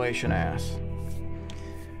simulation ass.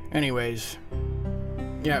 Anyways,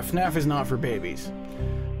 yeah, FNAF is not for babies.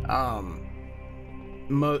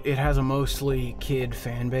 It has a mostly kid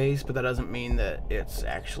fan base, but that doesn't mean that it's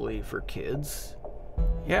actually for kids.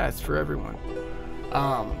 Yeah, it's for everyone.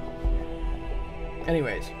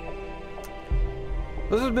 Anyways,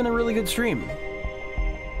 this has been a really good stream.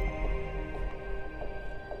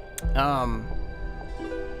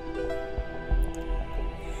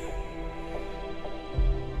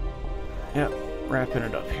 Yep, wrapping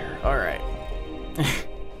it up here. Alright.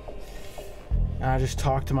 I just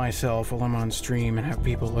talk to myself while I'm on stream and have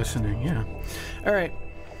people listening, yeah. Alright.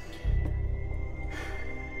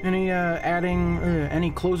 Any, any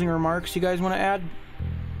closing remarks you guys want to add?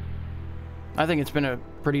 I think it's been a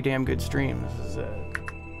pretty damn good stream. This is a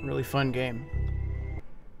really fun game.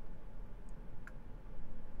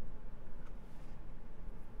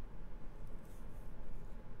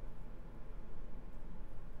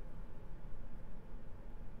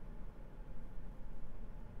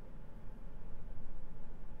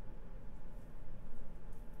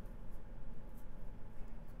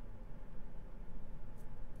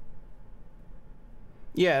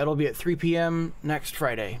 Yeah, it'll be at 3 p.m. next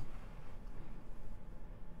Friday.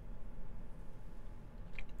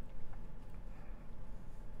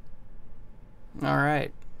 All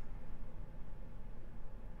right.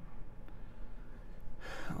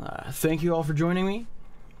 Thank you all for joining me.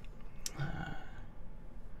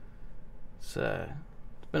 It's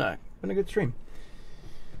been a good stream.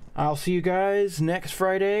 I'll see you guys next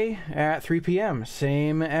Friday at 3 p.m.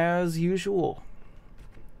 Same as usual.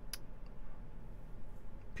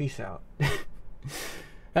 Peace out.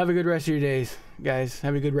 Have a good rest of your days, guys.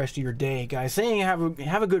 Have a good rest of your day, guys. Saying have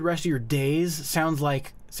a good rest of your days sounds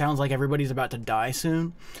like everybody's about to die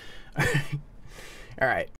soon. All right.